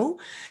general.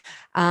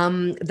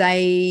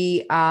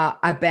 They are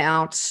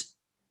about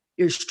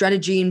your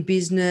strategy in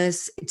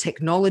business,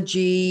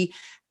 technology,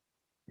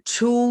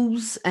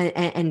 tools,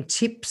 and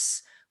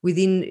tips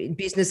within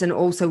business, and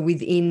also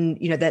within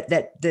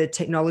that the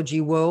technology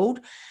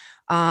world,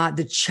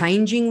 the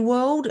changing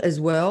world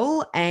as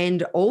well,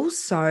 and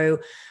also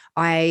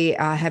I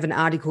have an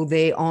article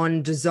there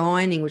on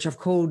designing, which I've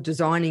called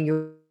 "Designing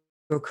Your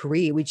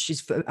Career," which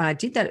is I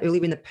did that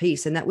earlier in the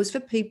piece, and that was for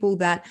people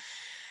that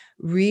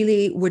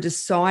really were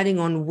deciding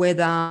on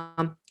whether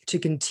to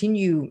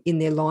continue in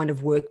their line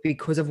of work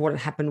because of what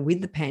had happened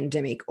with the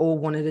pandemic, or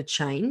wanted to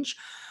change,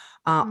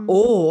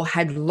 or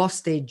had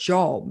lost their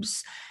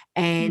jobs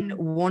and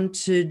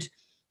wanted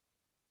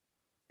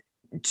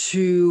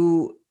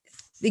to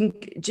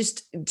think,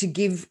 just to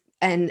give.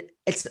 And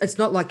it's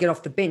not like get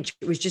off the bench.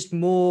 It was just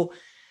more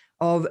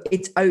of,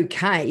 it's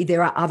okay,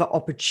 there are other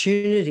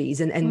opportunities,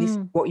 and this is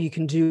what you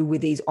can do with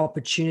these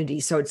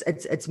opportunities. So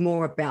it's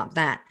more about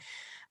that.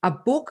 A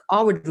book,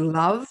 I would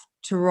love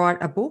to write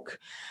a book.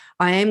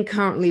 I am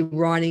currently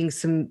writing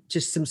some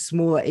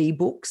smaller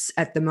ebooks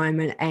at the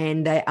moment,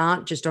 and they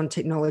aren't just on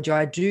technology.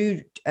 I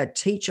do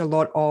teach a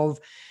lot of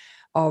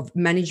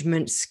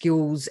management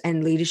skills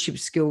and leadership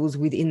skills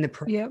within the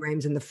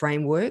programs and the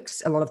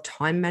frameworks, a lot of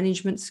time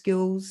management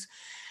skills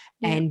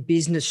and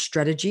business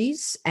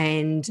strategies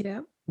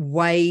and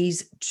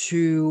ways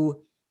to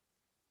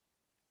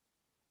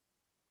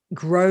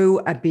grow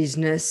a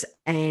business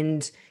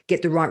and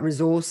get the right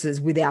resources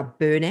without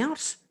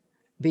burnout,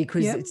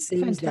 because it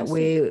seems that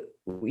we're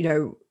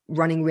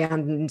running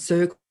around in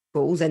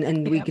circles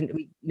and we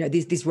can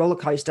this roller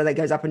coaster that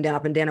goes up and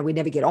down and we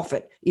never get off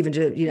it, even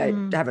to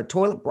to have a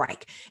toilet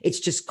break. It's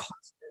just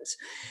constant.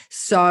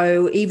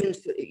 So even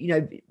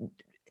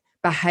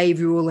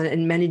behavioral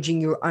and managing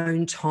your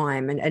own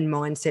time and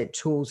mindset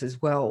tools as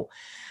well.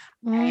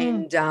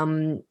 And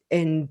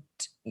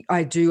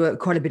I do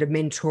quite a bit of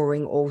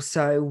mentoring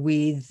also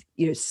with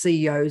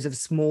CEOs of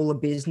smaller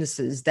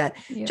businesses that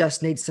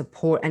just need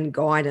support and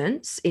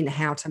guidance in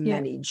how to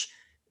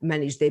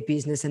manage their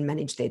business and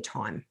manage their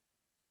time.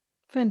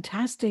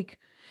 Fantastic.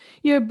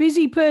 You're a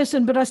busy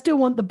person, but I still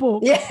want the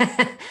book.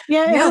 Yeah.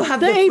 You'll have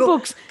the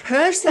ebooks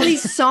personally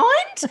signed.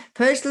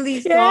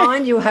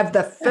 Signed. You'll have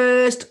the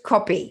first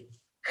copy.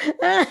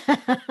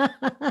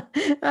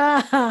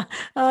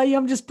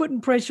 I'm just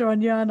putting pressure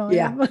on you, aren't I?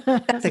 Yeah,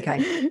 that's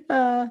okay.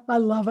 I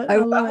love it. I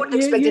wouldn't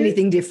expect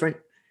anything different.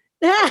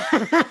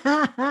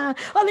 I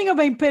think I've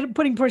been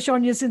putting pressure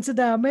on you since the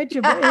day I met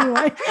you, but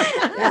anyway.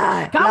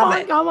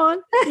 Come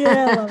on.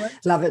 Yeah, I love it.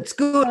 Love it. It's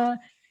good.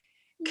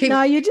 Keep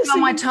you're just on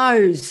my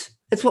toes.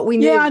 That's what we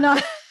need. Yeah, I know.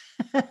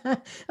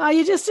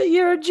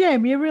 You're a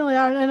gem. You really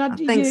are. And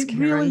thanks,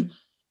 Karen.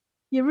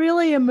 You're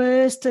really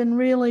immersed and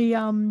really,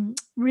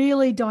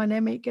 really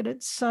dynamic, and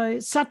it's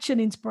such an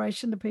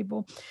inspiration to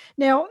people.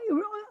 Now,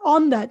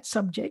 on that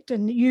subject,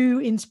 and you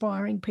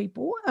inspiring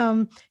people,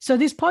 so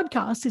this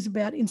podcast is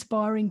about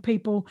inspiring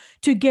people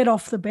to get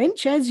off the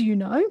bench, as you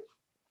know,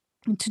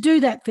 and to do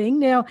that thing.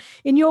 Now,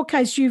 in your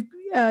case, you've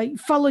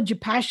followed your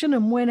passion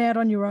and went out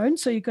on your own,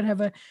 so you could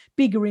have a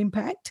bigger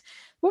impact.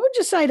 What would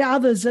you say to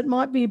others that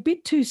might be a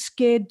bit too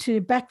scared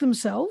to back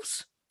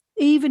themselves,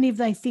 even if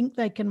they think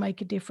they can make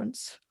a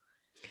difference?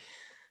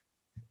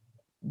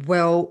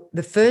 Well,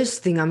 the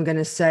first thing I'm going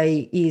to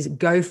say is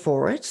go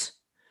for it,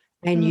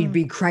 and you'd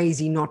be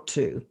crazy not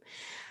to.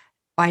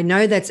 I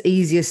know that's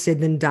easier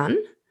said than done.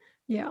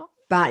 Yeah.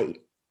 But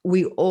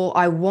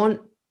I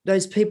want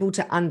those people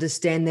to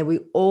understand that we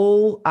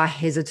all are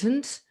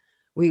hesitant.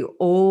 We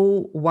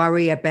all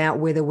worry about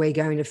whether we're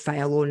going to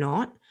fail or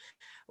not.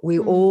 We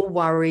all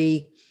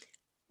worry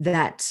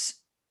that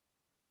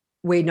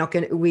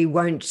we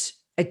won't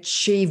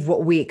achieve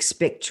what we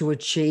expect to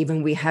achieve,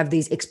 and we have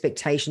these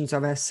expectations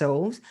of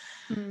ourselves.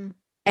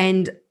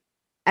 And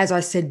as I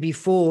said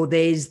before,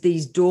 there's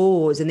these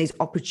doors and these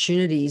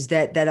opportunities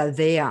that are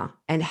there.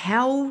 And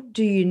how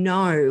do you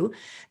know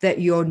that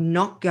you're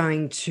not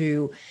going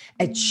to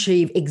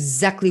achieve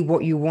exactly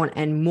what you want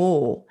and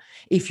more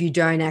if you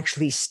don't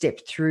actually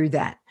step through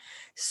that?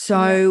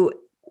 So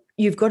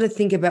you've got to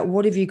think about,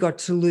 what have you got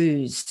to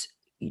lose?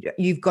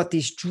 You've got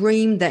this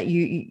dream that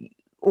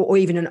or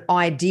even an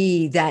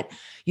idea that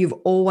you've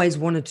always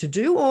wanted to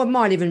do, or it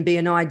might even be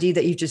an idea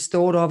that you've just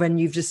thought of and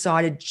you've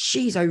decided,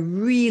 geez, I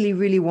really,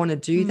 really want to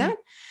do that.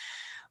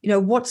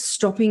 What's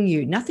stopping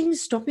you? Nothing's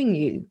stopping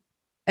you.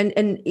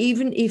 And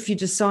even if you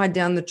decide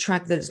down the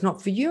track that it's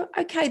not for you,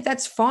 okay,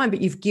 that's fine,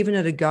 but you've given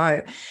it a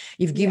go.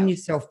 You've given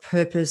yourself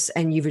purpose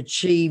and you've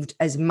achieved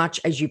as much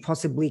as you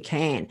possibly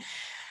can.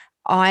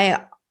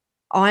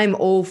 I'm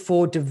all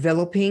for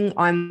developing.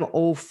 I'm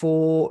all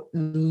for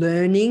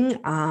learning.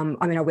 I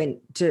mean, I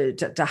went to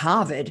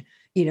Harvard,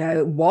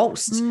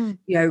 whilst,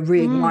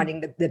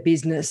 reigniting the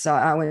business.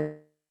 I went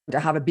to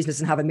Harvard Business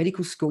and Harvard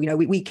Medical School.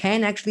 We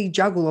can actually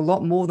juggle a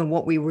lot more than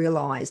what we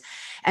realize.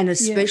 And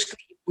especially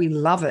if we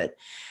love it,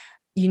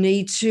 you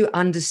need to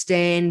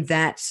understand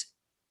that,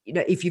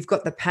 if you've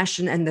got the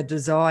passion and the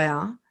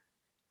desire,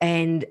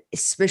 and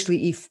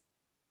especially if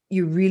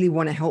you really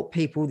want to help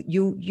people,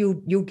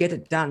 you'll get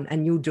it done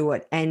and you'll do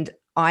it. And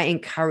I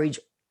encourage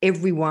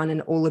everyone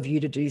and all of you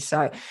to do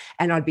so.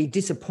 And I'd be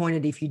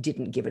disappointed if you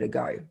didn't give it a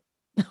go.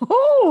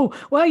 Oh,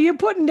 well, you're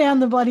throwing down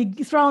the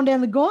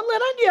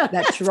gauntlet, aren't you?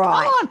 That's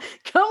right.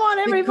 Come on,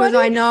 everybody. Because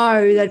I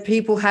know that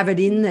people have it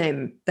in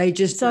them. They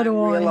just don't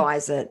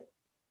realize it.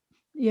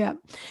 Yeah.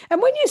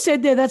 And when you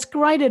said there, that's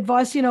great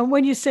advice.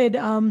 When you said,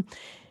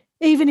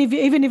 even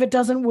if it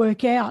doesn't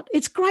work out,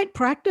 it's great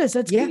practice.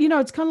 It's,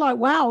 it's kind of like,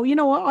 wow,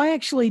 I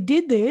actually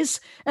did this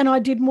and I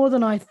did more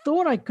than I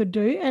thought I could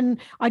do. And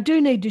I do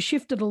need to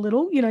shift it a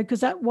little, because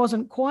that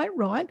wasn't quite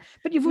right.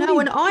 But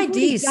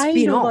ideas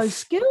spin off those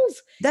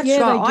skills. That's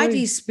right.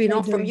 Ideas spin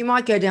off from, you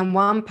might go down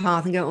one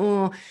path and go,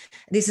 oh,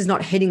 this is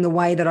not heading the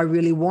way that I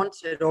really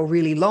wanted or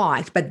really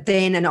liked. But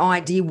then an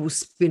idea will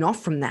spin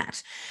off from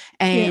that.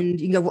 And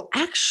you go, well,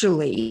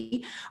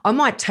 actually, I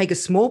might take a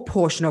small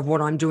portion of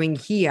what I'm doing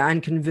here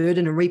and convert it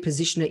and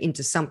reposition it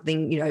into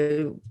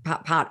something,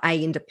 part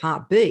A into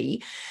part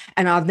B.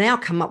 And I've now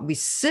come up with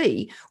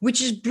C,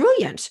 which is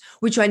brilliant,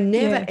 which I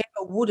never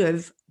ever would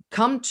have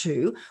come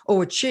to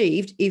or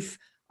achieved if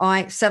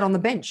I sat on the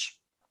bench.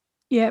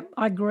 Yeah,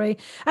 I agree.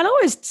 And I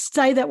always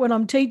say that when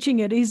I'm teaching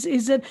it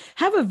is that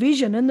have a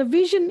vision, and the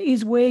vision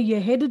is where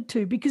you're headed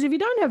to, because if you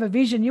don't have a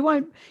vision, you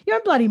won't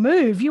bloody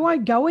move. You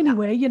won't go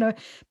anywhere,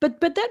 But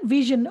that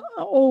vision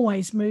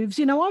always moves.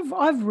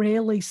 I've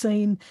rarely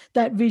seen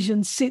that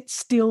vision sit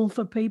still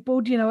for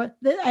people,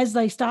 as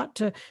they start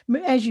to,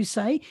 as you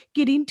say,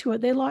 get into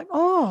it. They're like,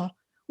 "Oh,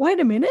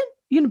 wait a minute."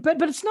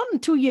 But it's not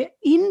until you're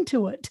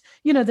into it,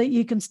 that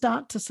you can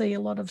start to see a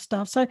lot of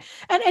stuff. So,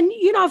 and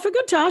I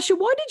forgot to ask you,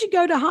 why did you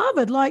go to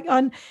Harvard? Like,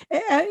 I'm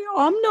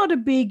not a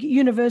big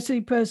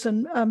university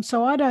person,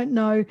 so I don't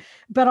know,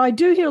 but I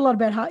do hear a lot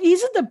about Harvard.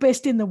 Is it the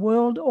best in the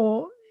world,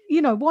 or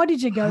why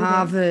did you go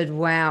Harvard? There?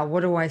 Wow,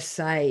 what do I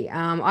say?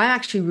 I'm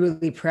actually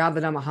really proud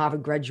that I'm a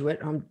Harvard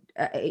graduate.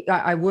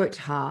 I worked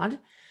hard.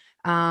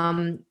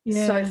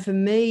 So for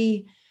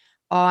me,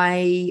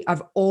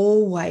 I've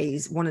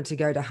always wanted to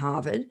go to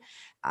Harvard.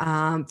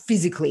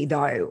 Physically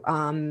though,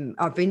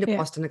 I've been to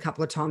Boston a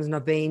couple of times, and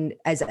I've been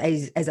as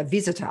a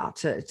visitor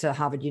to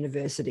Harvard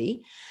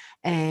University.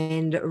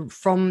 And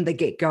from the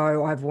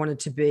get-go, I've wanted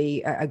to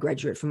be a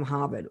graduate from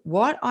Harvard.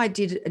 What I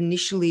did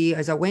initially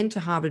is I went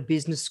to Harvard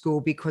Business School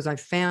because I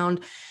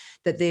found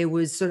that there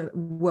was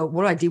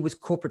what I did was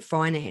corporate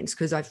finance,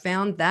 because I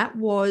found that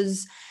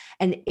was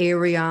an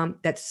area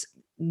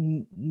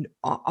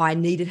I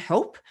needed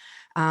help.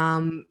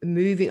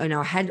 Moving, and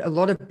I had a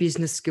lot of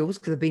business skills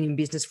because I've been in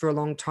business for a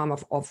long time.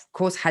 I've of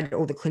course had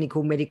all the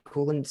clinical,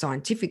 medical, and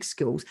scientific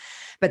skills,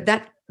 but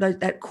that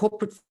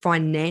corporate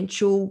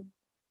financial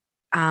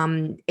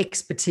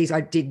expertise I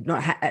did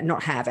not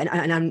have, and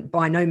I'm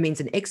by no means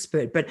an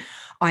expert, but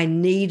I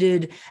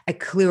needed a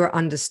clearer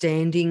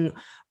understanding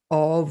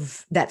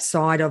of that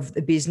side of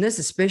the business,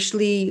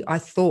 especially I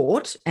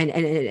thought, and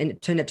it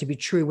turned out to be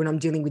true, when I'm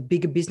dealing with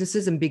bigger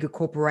businesses and bigger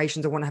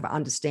corporations, I want to have an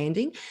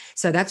understanding.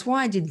 So that's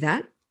why I did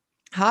that.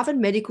 Harvard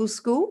Medical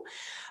School,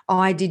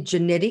 I did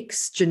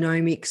genetics,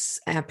 genomics,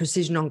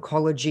 precision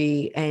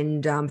oncology,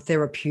 and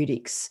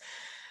therapeutics.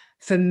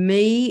 For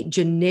me,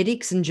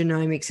 genetics and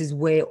genomics is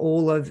where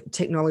all of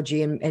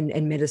technology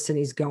and medicine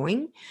is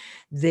going.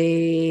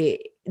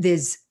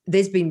 There's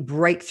been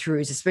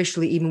breakthroughs,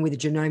 especially even with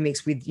the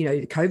genomics, with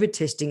COVID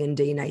testing and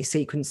DNA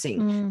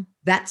sequencing.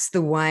 That's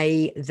the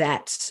way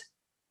that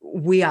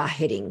we are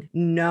heading.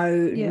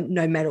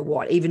 No matter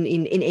what, even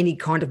in any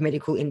kind of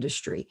medical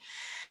industry.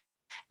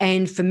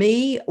 And for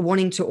me,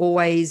 wanting to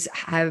always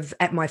have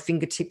at my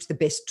fingertips the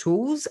best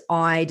tools,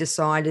 I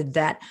decided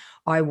that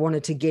I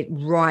wanted to get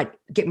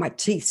my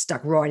teeth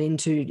stuck right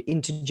into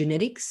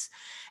genetics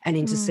and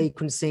into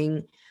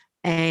sequencing,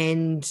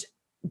 and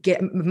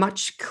get a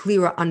much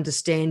clearer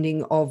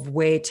understanding of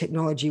where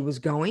technology was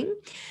going.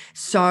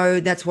 So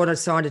that's what I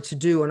decided to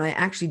do. And I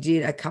actually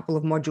did a couple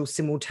of modules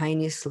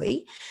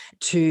simultaneously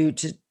to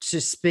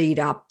speed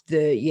up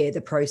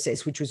the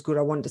process, which was good.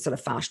 I wanted to sort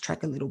of fast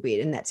track a little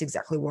bit, and that's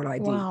exactly what I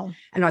did. Wow.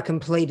 And I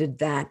completed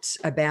that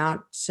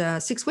about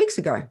 6 weeks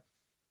ago.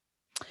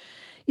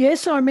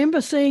 Yes, I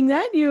remember seeing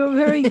that. You were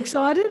very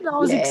excited, and I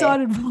was Yeah.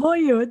 excited for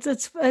you.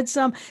 It's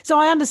so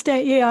I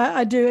understand. Yeah,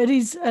 I do. It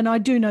is, and I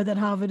do know that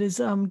Harvard has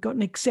got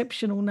an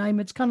exceptional name.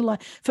 It's kind of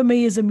like for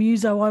me as a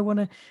muso, I want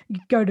to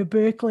go to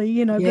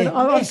Berkeley, but Yeah.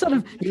 I've Yeah. sort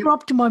of Yep.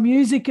 dropped my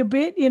music a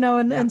bit,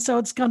 and Yep. and so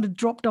it's kind of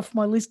dropped off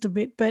my list a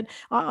bit. But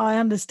I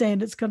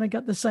understand it's kind of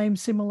got the same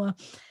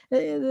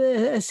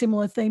a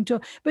similar theme to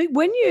it. But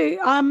when you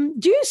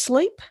do you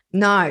sleep?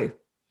 No.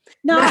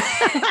 No. No.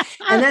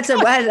 And that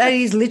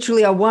is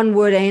literally a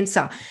one-word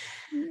answer.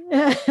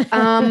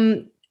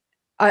 I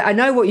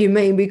know what you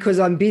mean because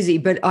I'm busy,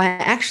 but I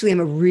actually am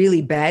a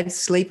really bad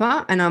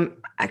sleeper, and I'm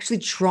actually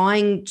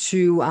trying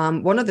to.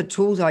 One of the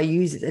tools I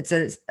use,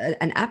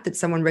 an app that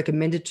someone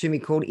recommended to me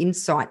called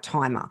Insight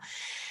Timer,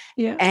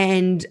 Yeah.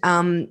 and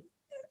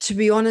to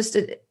be honest,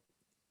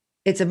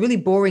 it's a really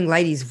boring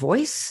lady's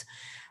voice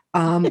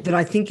that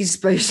I think is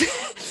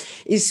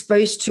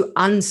supposed to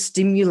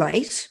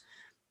unstimulate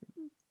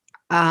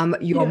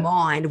your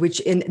mind,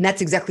 and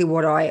that's exactly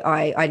what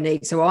I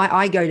need. So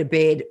I go to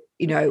bed,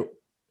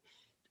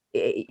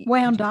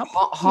 wound up,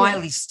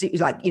 highly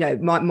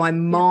my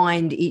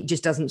mind, it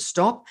just doesn't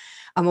stop.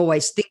 I'm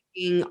always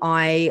thinking.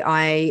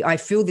 I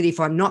feel that if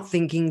I'm not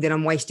thinking, then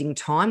I'm wasting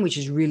time, which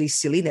is really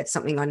silly. That's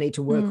something I need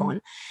to work on.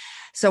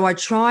 So I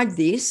tried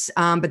this,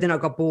 but then I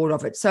got bored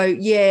of it. So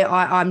yeah,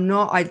 I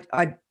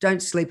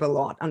don't sleep a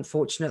lot,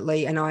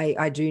 unfortunately, and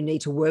I do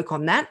need to work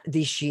on that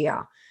this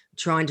year,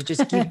 trying to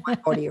just give my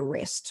body a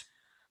rest.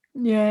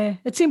 Yeah,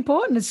 it's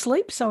important.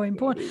 Sleep's so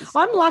important.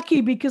 I'm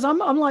lucky because I'm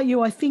like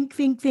you. I think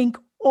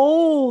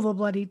all the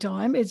bloody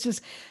time. It's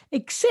just,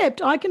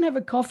 except I can have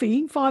a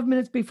coffee 5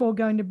 minutes before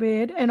going to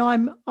bed, and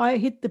I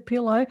hit the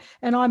pillow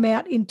and I'm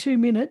out in 2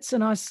 minutes,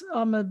 and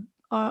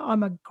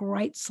I'm a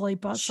great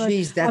sleeper. So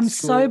Jeez, I'm that's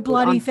so good.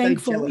 bloody I'm so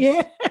thankful. jealous.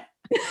 Yeah.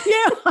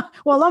 Yeah,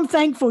 well, I'm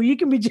thankful. You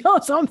can be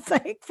jealous. I'm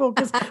thankful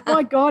because,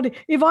 my God,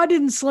 if I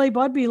didn't sleep,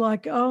 I'd be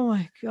like, oh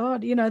my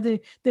God, the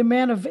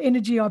amount of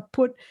energy I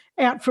put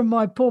out from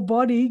my poor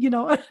body,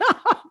 I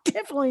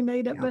definitely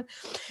need it. Yeah. But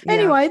Yeah.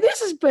 anyway,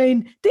 this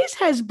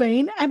has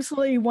been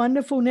absolutely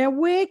wonderful. Now,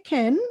 where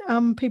can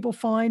people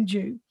find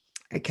you?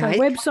 Okay. So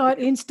website,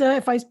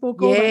 Insta,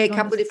 Facebook, all Yeah, that a kind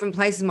couple of of different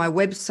places. My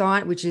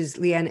website, which is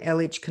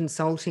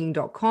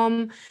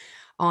leanneellichconsulting.com.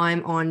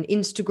 I'm on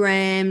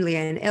Instagram,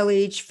 Leanne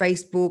Ellich,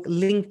 Facebook,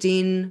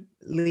 LinkedIn,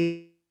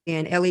 Leanne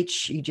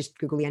Ellich. You just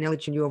Google Leanne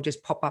Ellich and you'll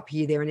just pop up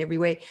here, there, and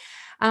everywhere.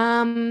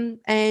 And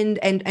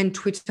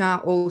Twitter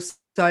also,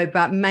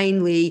 but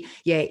mainly,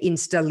 yeah,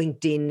 Insta,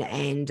 LinkedIn,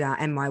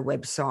 and my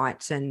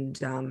website.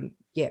 And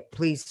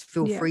please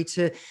feel free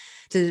to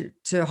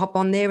hop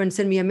on there and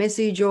send me a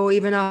message or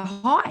even a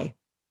hi.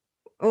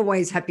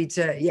 Always happy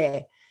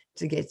to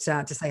get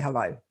to say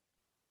hello.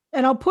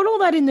 And I'll put all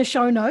that in the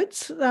show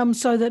notes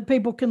so that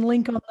people can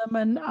link on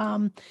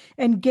them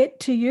and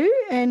get to you.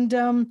 And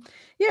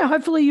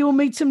hopefully you'll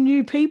meet some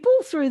new people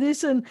through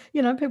this, and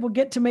people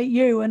get to meet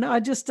you. And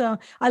I just I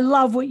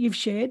love what you've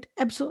shared.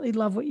 Absolutely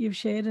love what you've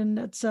shared. And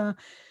it's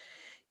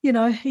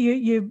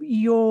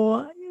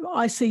you're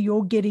I see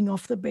you're getting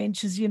off the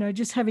bench as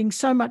just having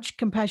so much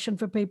compassion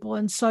for people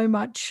and so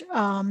much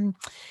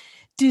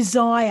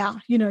desire,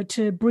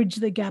 to bridge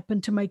the gap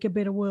and to make a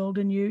better world.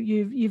 And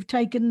you've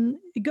gotten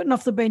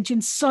off the bench in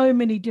so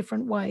many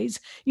different ways,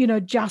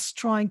 just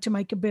trying to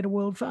make a better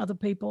world for other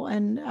people.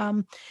 And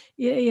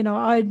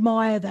I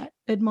admire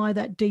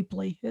that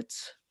deeply.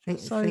 It's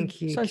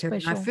Thank you, so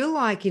Karen. special. I feel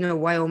like in a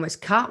way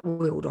almost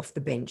cartwheeled off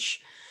the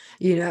bench.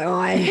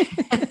 I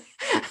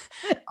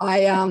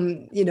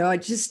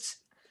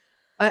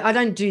I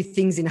don't do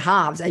things in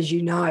halves, as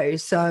you know.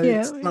 So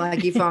it's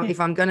like if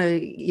I'm going to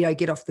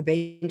get off the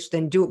bench,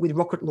 then do it with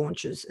rocket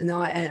launchers, and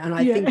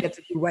I think that's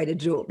a good way to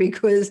do it,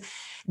 because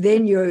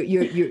then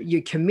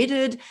you're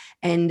committed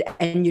and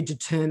you're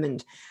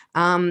determined.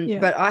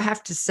 But I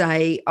have to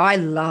say, I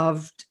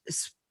loved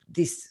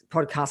this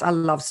podcast. I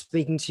love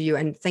speaking to you,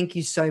 and thank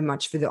you so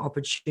much for the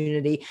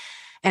opportunity.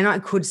 And I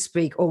could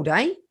speak all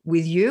day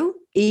with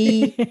you,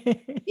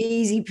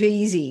 easy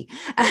peasy.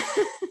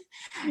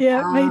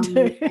 Yeah, me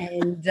too.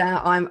 And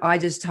I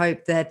just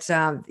hope that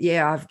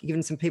I've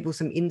given some people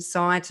some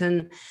insight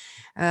and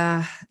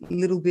a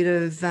little bit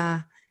of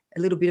a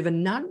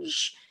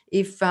nudge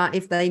if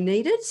they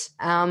need it.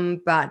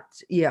 But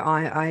yeah,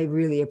 I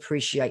really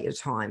appreciate your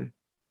time.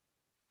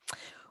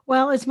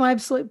 Well, it's my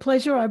absolute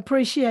pleasure. I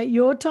appreciate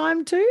your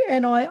time too,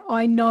 and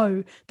I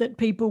know that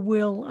people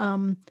will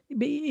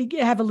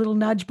have a little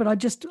nudge. But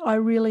I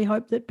really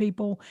hope that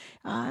people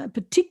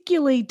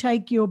particularly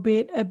take your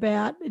bit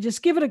about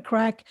just give it a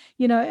crack,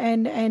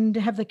 and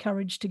have the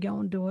courage to go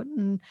and do it,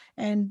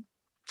 and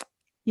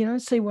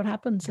see what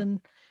happens,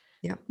 and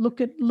look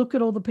at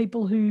all the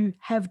people who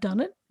have done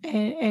it,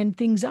 and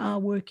things are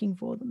working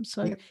for them.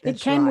 So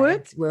it can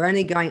work. We're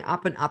only going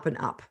up and up and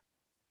up.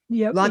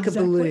 Yep, like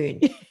exactly. a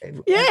balloon.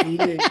 Yeah.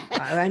 Balloon.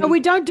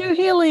 We don't do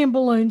helium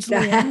balloons,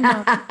 Leanne.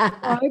 No.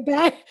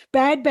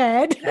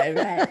 Bad.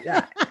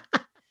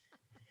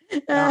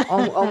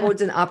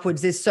 Onwards and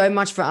upwards. There's so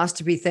much for us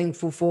to be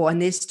thankful for,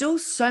 and there's still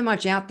so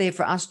much out there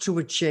for us to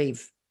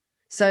achieve.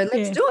 So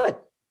let's do it.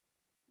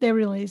 There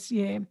really is,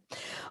 yeah.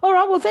 All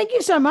right, well, thank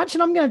you so much,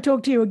 and I'm going to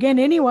talk to you again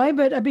anyway,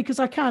 but because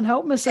I can't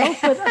help myself,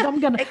 but I'm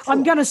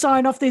going to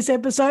sign off this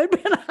episode.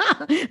 But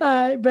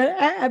I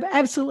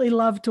absolutely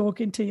love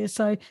talking to you,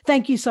 so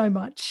thank you so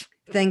much.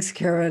 Thanks,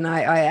 Karen.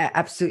 I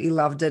absolutely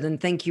loved it, and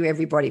thank you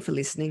everybody for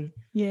listening.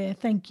 Yeah,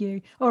 thank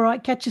you. All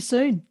right, catch you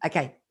soon.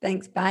 Okay,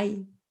 thanks. Bye.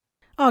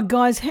 Oh,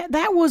 guys,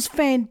 that was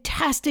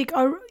fantastic.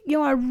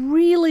 I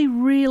really,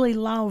 really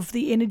love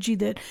the energy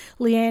that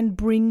Leanne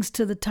brings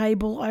to the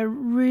table. I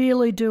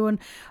really do. And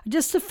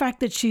just the fact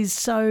that she's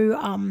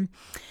so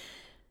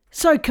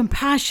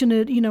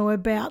compassionate,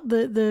 about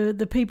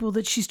the people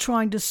that she's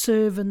trying to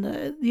serve, and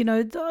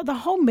the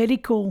whole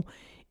medical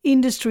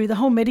industry, the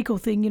whole medical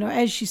thing,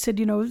 as she said,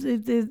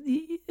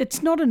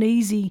 it's not an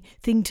easy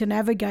thing to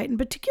navigate, and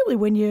particularly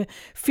when you're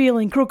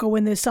feeling crook or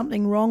when there's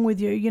something wrong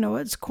with you,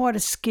 it's quite a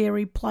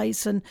scary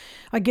place. And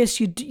I guess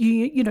you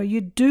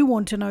do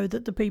want to know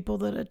that the people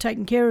that are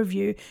taking care of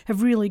you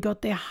have really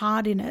got their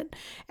heart in it.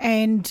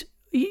 And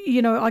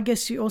I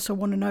guess you also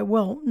want to know,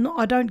 well, no,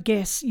 I don't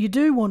guess, you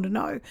do want to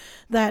know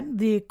that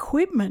the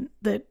equipment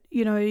that,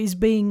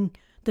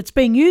 that's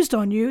being used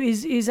on you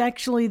is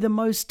actually the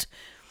most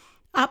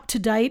up to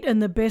date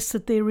and the best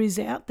that there is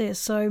out there.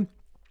 So,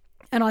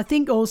 and I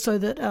think also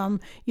that,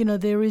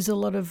 there is a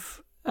lot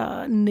of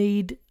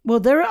need.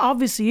 Well, there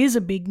obviously is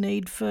a big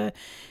need for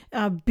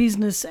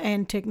business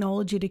and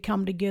technology to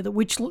come together,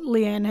 which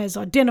Leanne has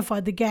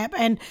identified the gap.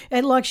 And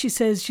like she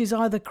says, she's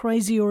either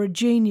crazy or a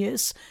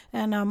genius.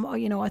 And,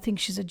 I think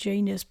she's a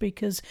genius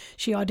because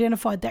she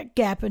identified that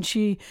gap and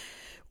she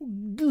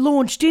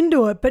launched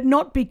into it, but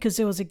not because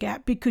there was a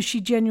gap, because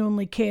she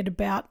genuinely cared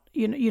about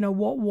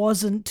what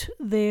wasn't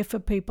there for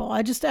people.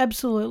 I just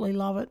absolutely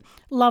love it.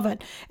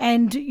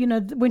 And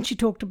when she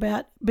talked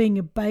about being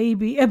a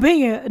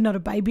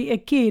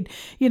kid,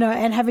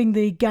 and having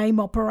the game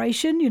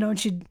operation, and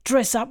she'd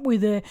dress up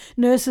with a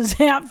nurse's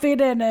outfit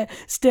and a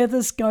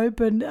stethoscope,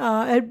 and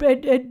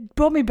it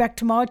brought me back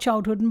to my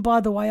childhood. And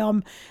by the way,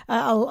 I'm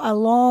a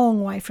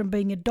long way from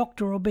being a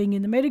doctor or being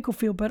in the medical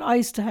field, but I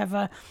used to have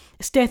a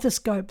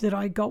stethoscope that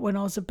I got when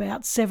I was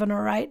about 7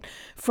 or 8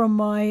 from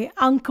my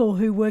uncle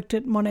who worked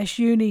at Monash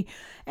Uni.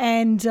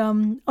 And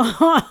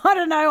I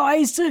don't know, I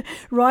used to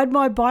ride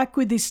my bike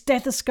with this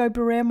stethoscope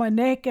around my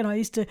neck, and I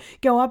used to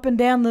go up and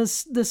down the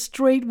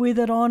street with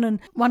it on. And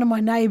one of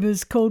my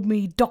neighbours called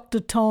me Dr.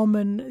 Tom,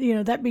 and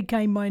that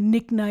became my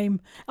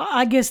nickname.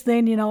 I guess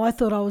then I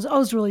thought I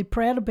was really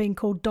proud of being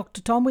called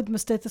Dr. Tom with my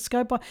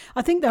stethoscope.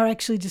 I think they're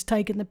actually just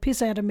taking the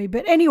piss out of me.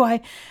 But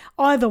anyway,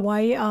 either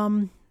way,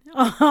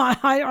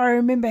 I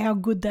remember how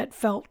good that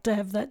felt to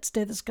have that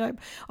stethoscope.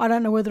 I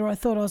don't know whether I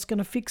thought I was going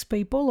to fix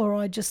people or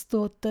I just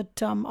thought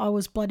that I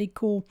was bloody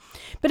cool.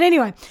 But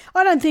anyway,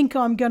 I don't think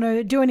I'm going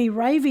to do any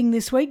raving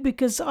this week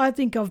because I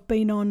think I've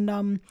been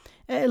on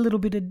a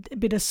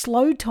bit of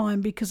slow time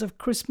because of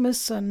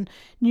Christmas and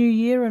New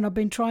Year, and I've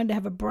been trying to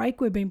have a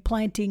break. We've been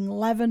planting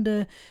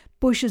lavender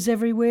bushes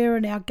everywhere,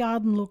 and our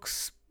garden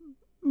looks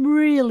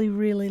really,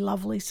 really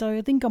lovely. So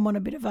I think I'm on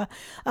a bit of a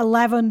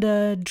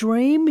lavender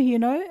dream,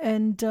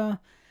 and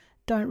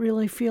don't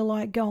really feel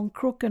like going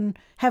crook and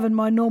having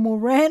my normal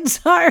rant.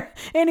 So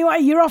anyway,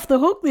 you're off the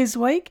hook this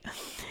week.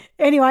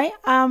 Anyway,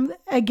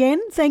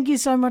 again, thank you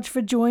so much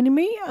for joining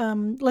me.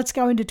 Let's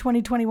go into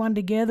 2021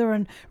 together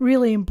and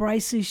really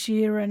embrace this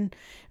year and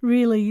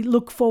really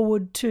look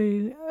forward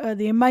to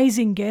the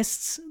amazing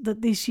guests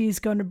that this year's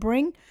going to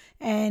bring.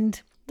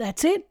 And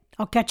that's it.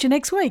 I'll catch you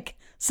next week.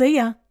 See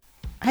ya.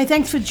 Hey,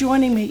 thanks for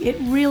joining me. It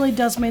really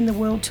does mean the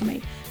world to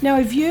me. Now,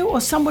 if you or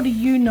somebody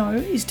you know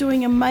is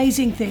doing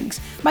amazing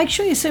things, make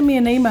sure you send me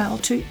an email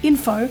to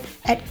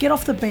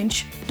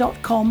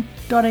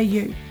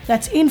info@getoffthebench.com.au.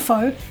 That's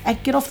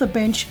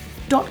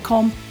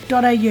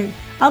info@getoffthebench.com.au.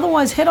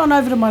 Otherwise, head on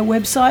over to my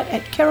website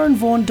at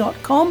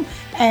karenvaughan.com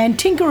and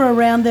tinker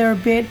around there a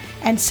bit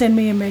and send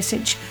me a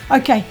message.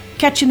 Okay,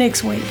 catch you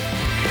next week.